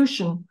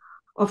contribution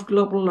of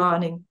global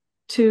learning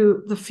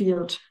to the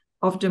field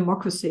of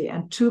democracy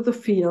and to the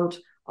field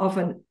of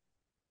a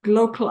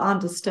local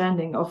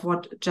understanding of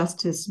what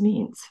justice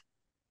means.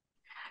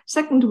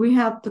 Second, we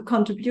had the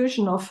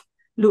contribution of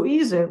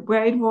Louise,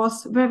 where it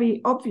was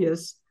very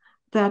obvious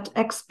that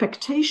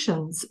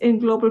expectations in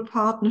global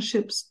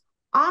partnerships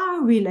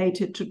are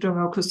related to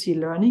democracy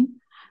learning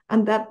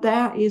and that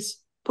there is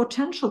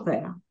potential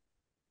there.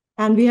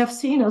 And we have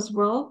seen as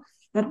well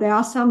that there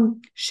are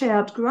some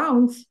shared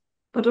grounds,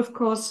 but of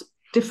course,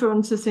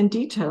 differences in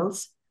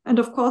details. And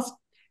of course,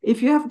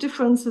 if you have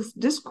differences,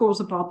 discourse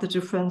about the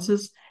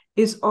differences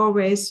is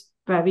always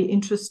very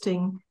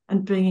interesting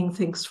and bringing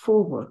things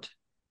forward.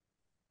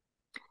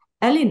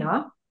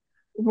 Elena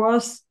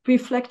was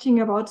reflecting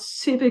about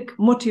civic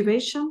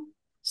motivation,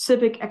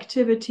 civic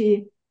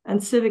activity,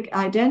 and civic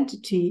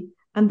identity,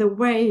 and the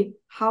way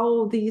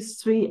how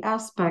these three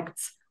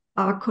aspects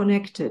are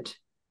connected.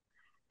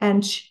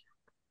 And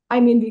I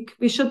mean,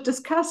 we should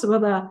discuss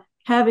whether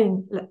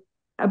having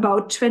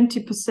about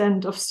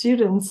 20% of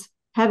students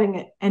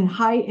having a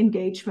high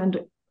engagement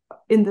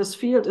in this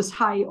field is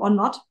high or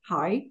not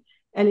high.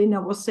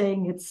 Elena was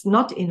saying it's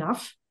not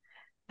enough.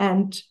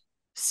 And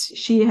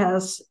she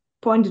has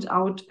pointed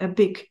out a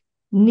big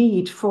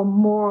need for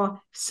more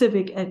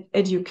civic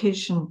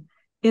education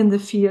in the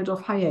field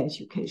of higher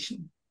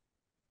education.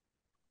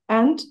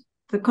 And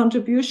the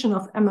contribution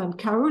of Emma and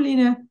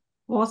Caroline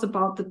was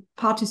about the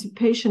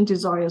participation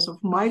desires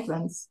of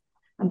migrants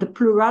and the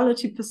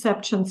plurality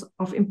perceptions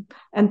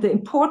and the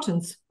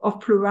importance of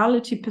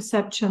plurality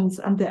perceptions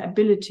and the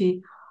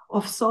ability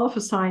of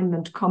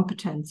self-assignment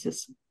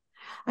competences.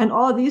 And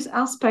all these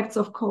aspects,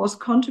 of course,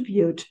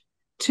 contribute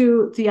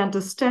to the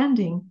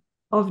understanding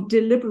of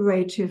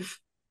deliberative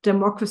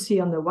democracy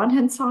on the one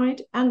hand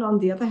side, and on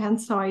the other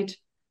hand side,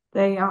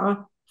 they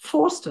are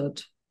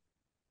fostered,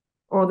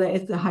 or there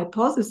is the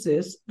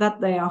hypothesis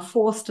that they are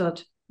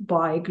fostered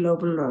by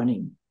global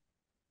learning.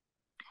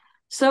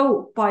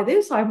 So by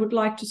this, I would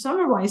like to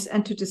summarize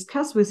and to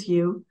discuss with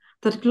you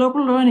that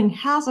global learning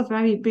has a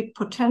very big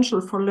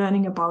potential for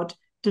learning about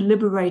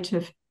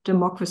deliberative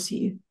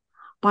democracy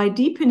by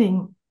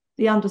deepening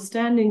the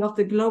understanding of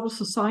the global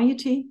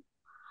society,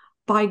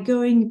 by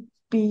going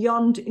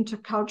beyond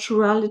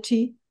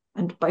interculturality,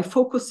 and by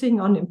focusing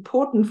on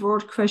important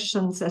world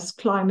questions as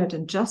climate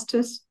and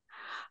justice,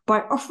 by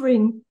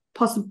offering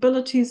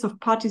possibilities of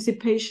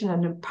participation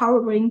and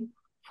empowering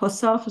for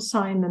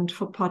self-assignment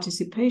for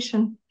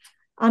participation,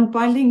 and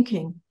by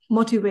linking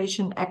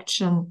motivation,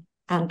 action,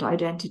 and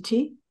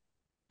identity,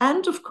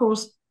 and of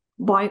course,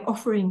 by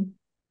offering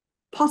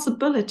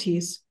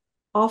possibilities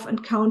of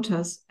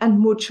encounters and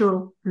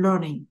mutual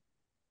learning.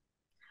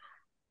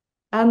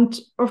 And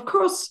of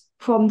course,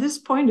 from this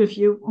point of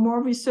view,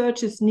 more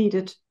research is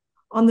needed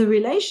on the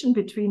relation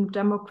between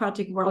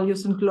democratic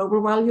values and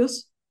global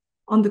values,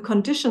 on the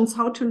conditions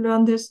how to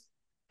learn this,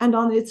 and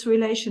on its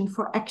relation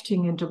for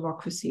acting in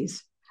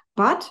democracies.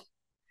 But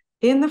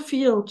in the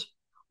field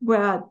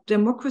where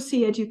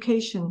democracy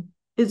education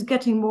is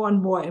getting more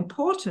and more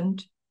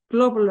important,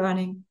 global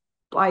learning,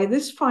 by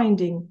this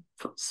finding,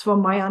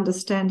 from my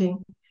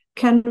understanding,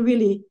 can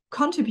really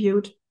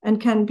contribute and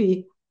can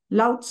be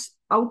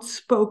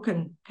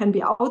outspoken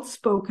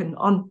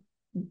on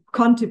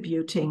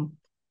contributing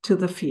to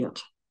the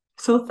field.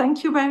 So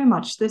thank you very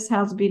much. This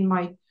has been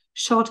my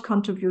short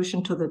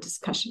contribution to the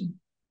discussion.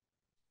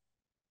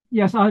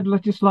 Yes, I'd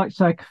just like to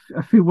say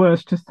a few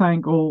words to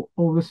thank all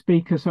the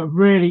speakers. A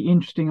really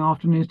interesting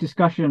afternoon's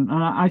discussion.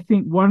 And I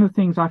think one of the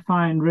things I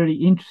find really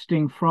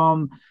interesting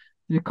from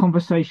the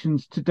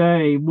conversations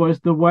today was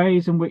the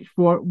ways in which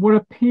what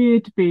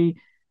appeared to be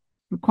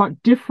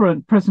quite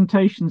different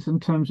presentations in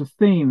terms of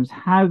themes,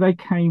 how they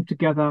came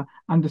together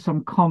under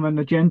some common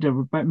agenda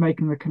about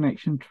making the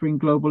connection between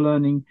global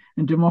learning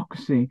and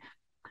democracy.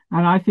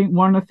 And I think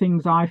one of the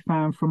things I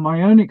found from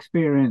my own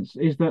experience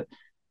is that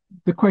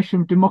the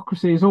question of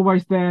democracy is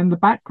always there in the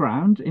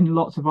background in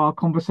lots of our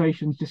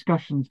conversations,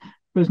 discussions,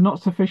 but is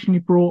not sufficiently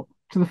brought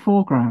to the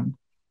foreground.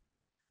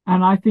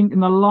 And I think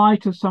in the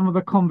light of some of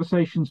the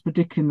conversations,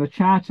 particularly in the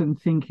chat and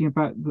thinking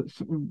about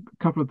a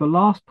couple of the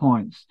last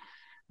points,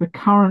 the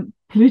current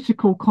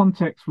political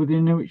context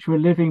within which we're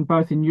living,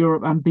 both in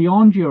Europe and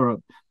beyond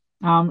Europe,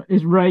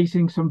 is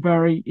raising some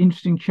very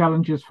interesting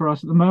challenges for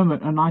us at the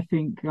moment. And I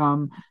think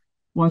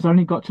one's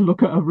only got to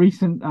look at a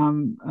recent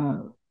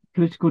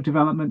political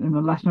development in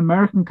a Latin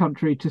American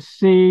country to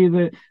see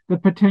the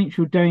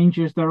potential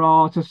dangers there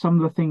are to some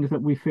of the things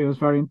that we feel is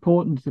very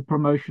important to the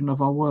promotion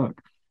of our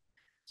work.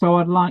 So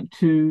I'd like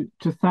to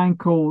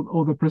thank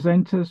all the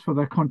presenters for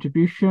their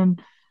contribution,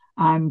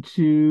 and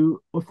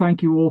to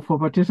thank you all for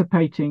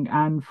participating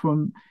and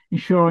from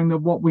ensuring that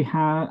what we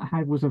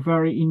had was a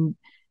very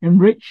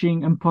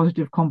enriching and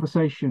positive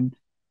conversation.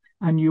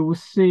 And you will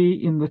see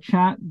in the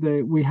chat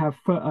that we have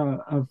an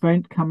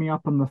event coming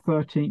up on the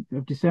 13th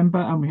of December,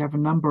 and we have a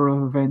number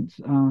of events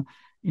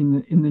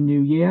in the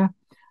new year.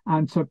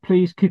 And so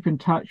please keep in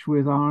touch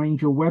with our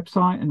Angel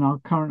website and our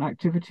current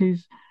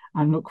activities,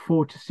 and look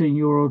forward to seeing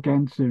you all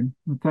again soon.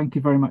 And thank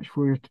you very much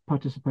for your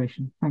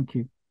participation. Thank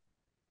you.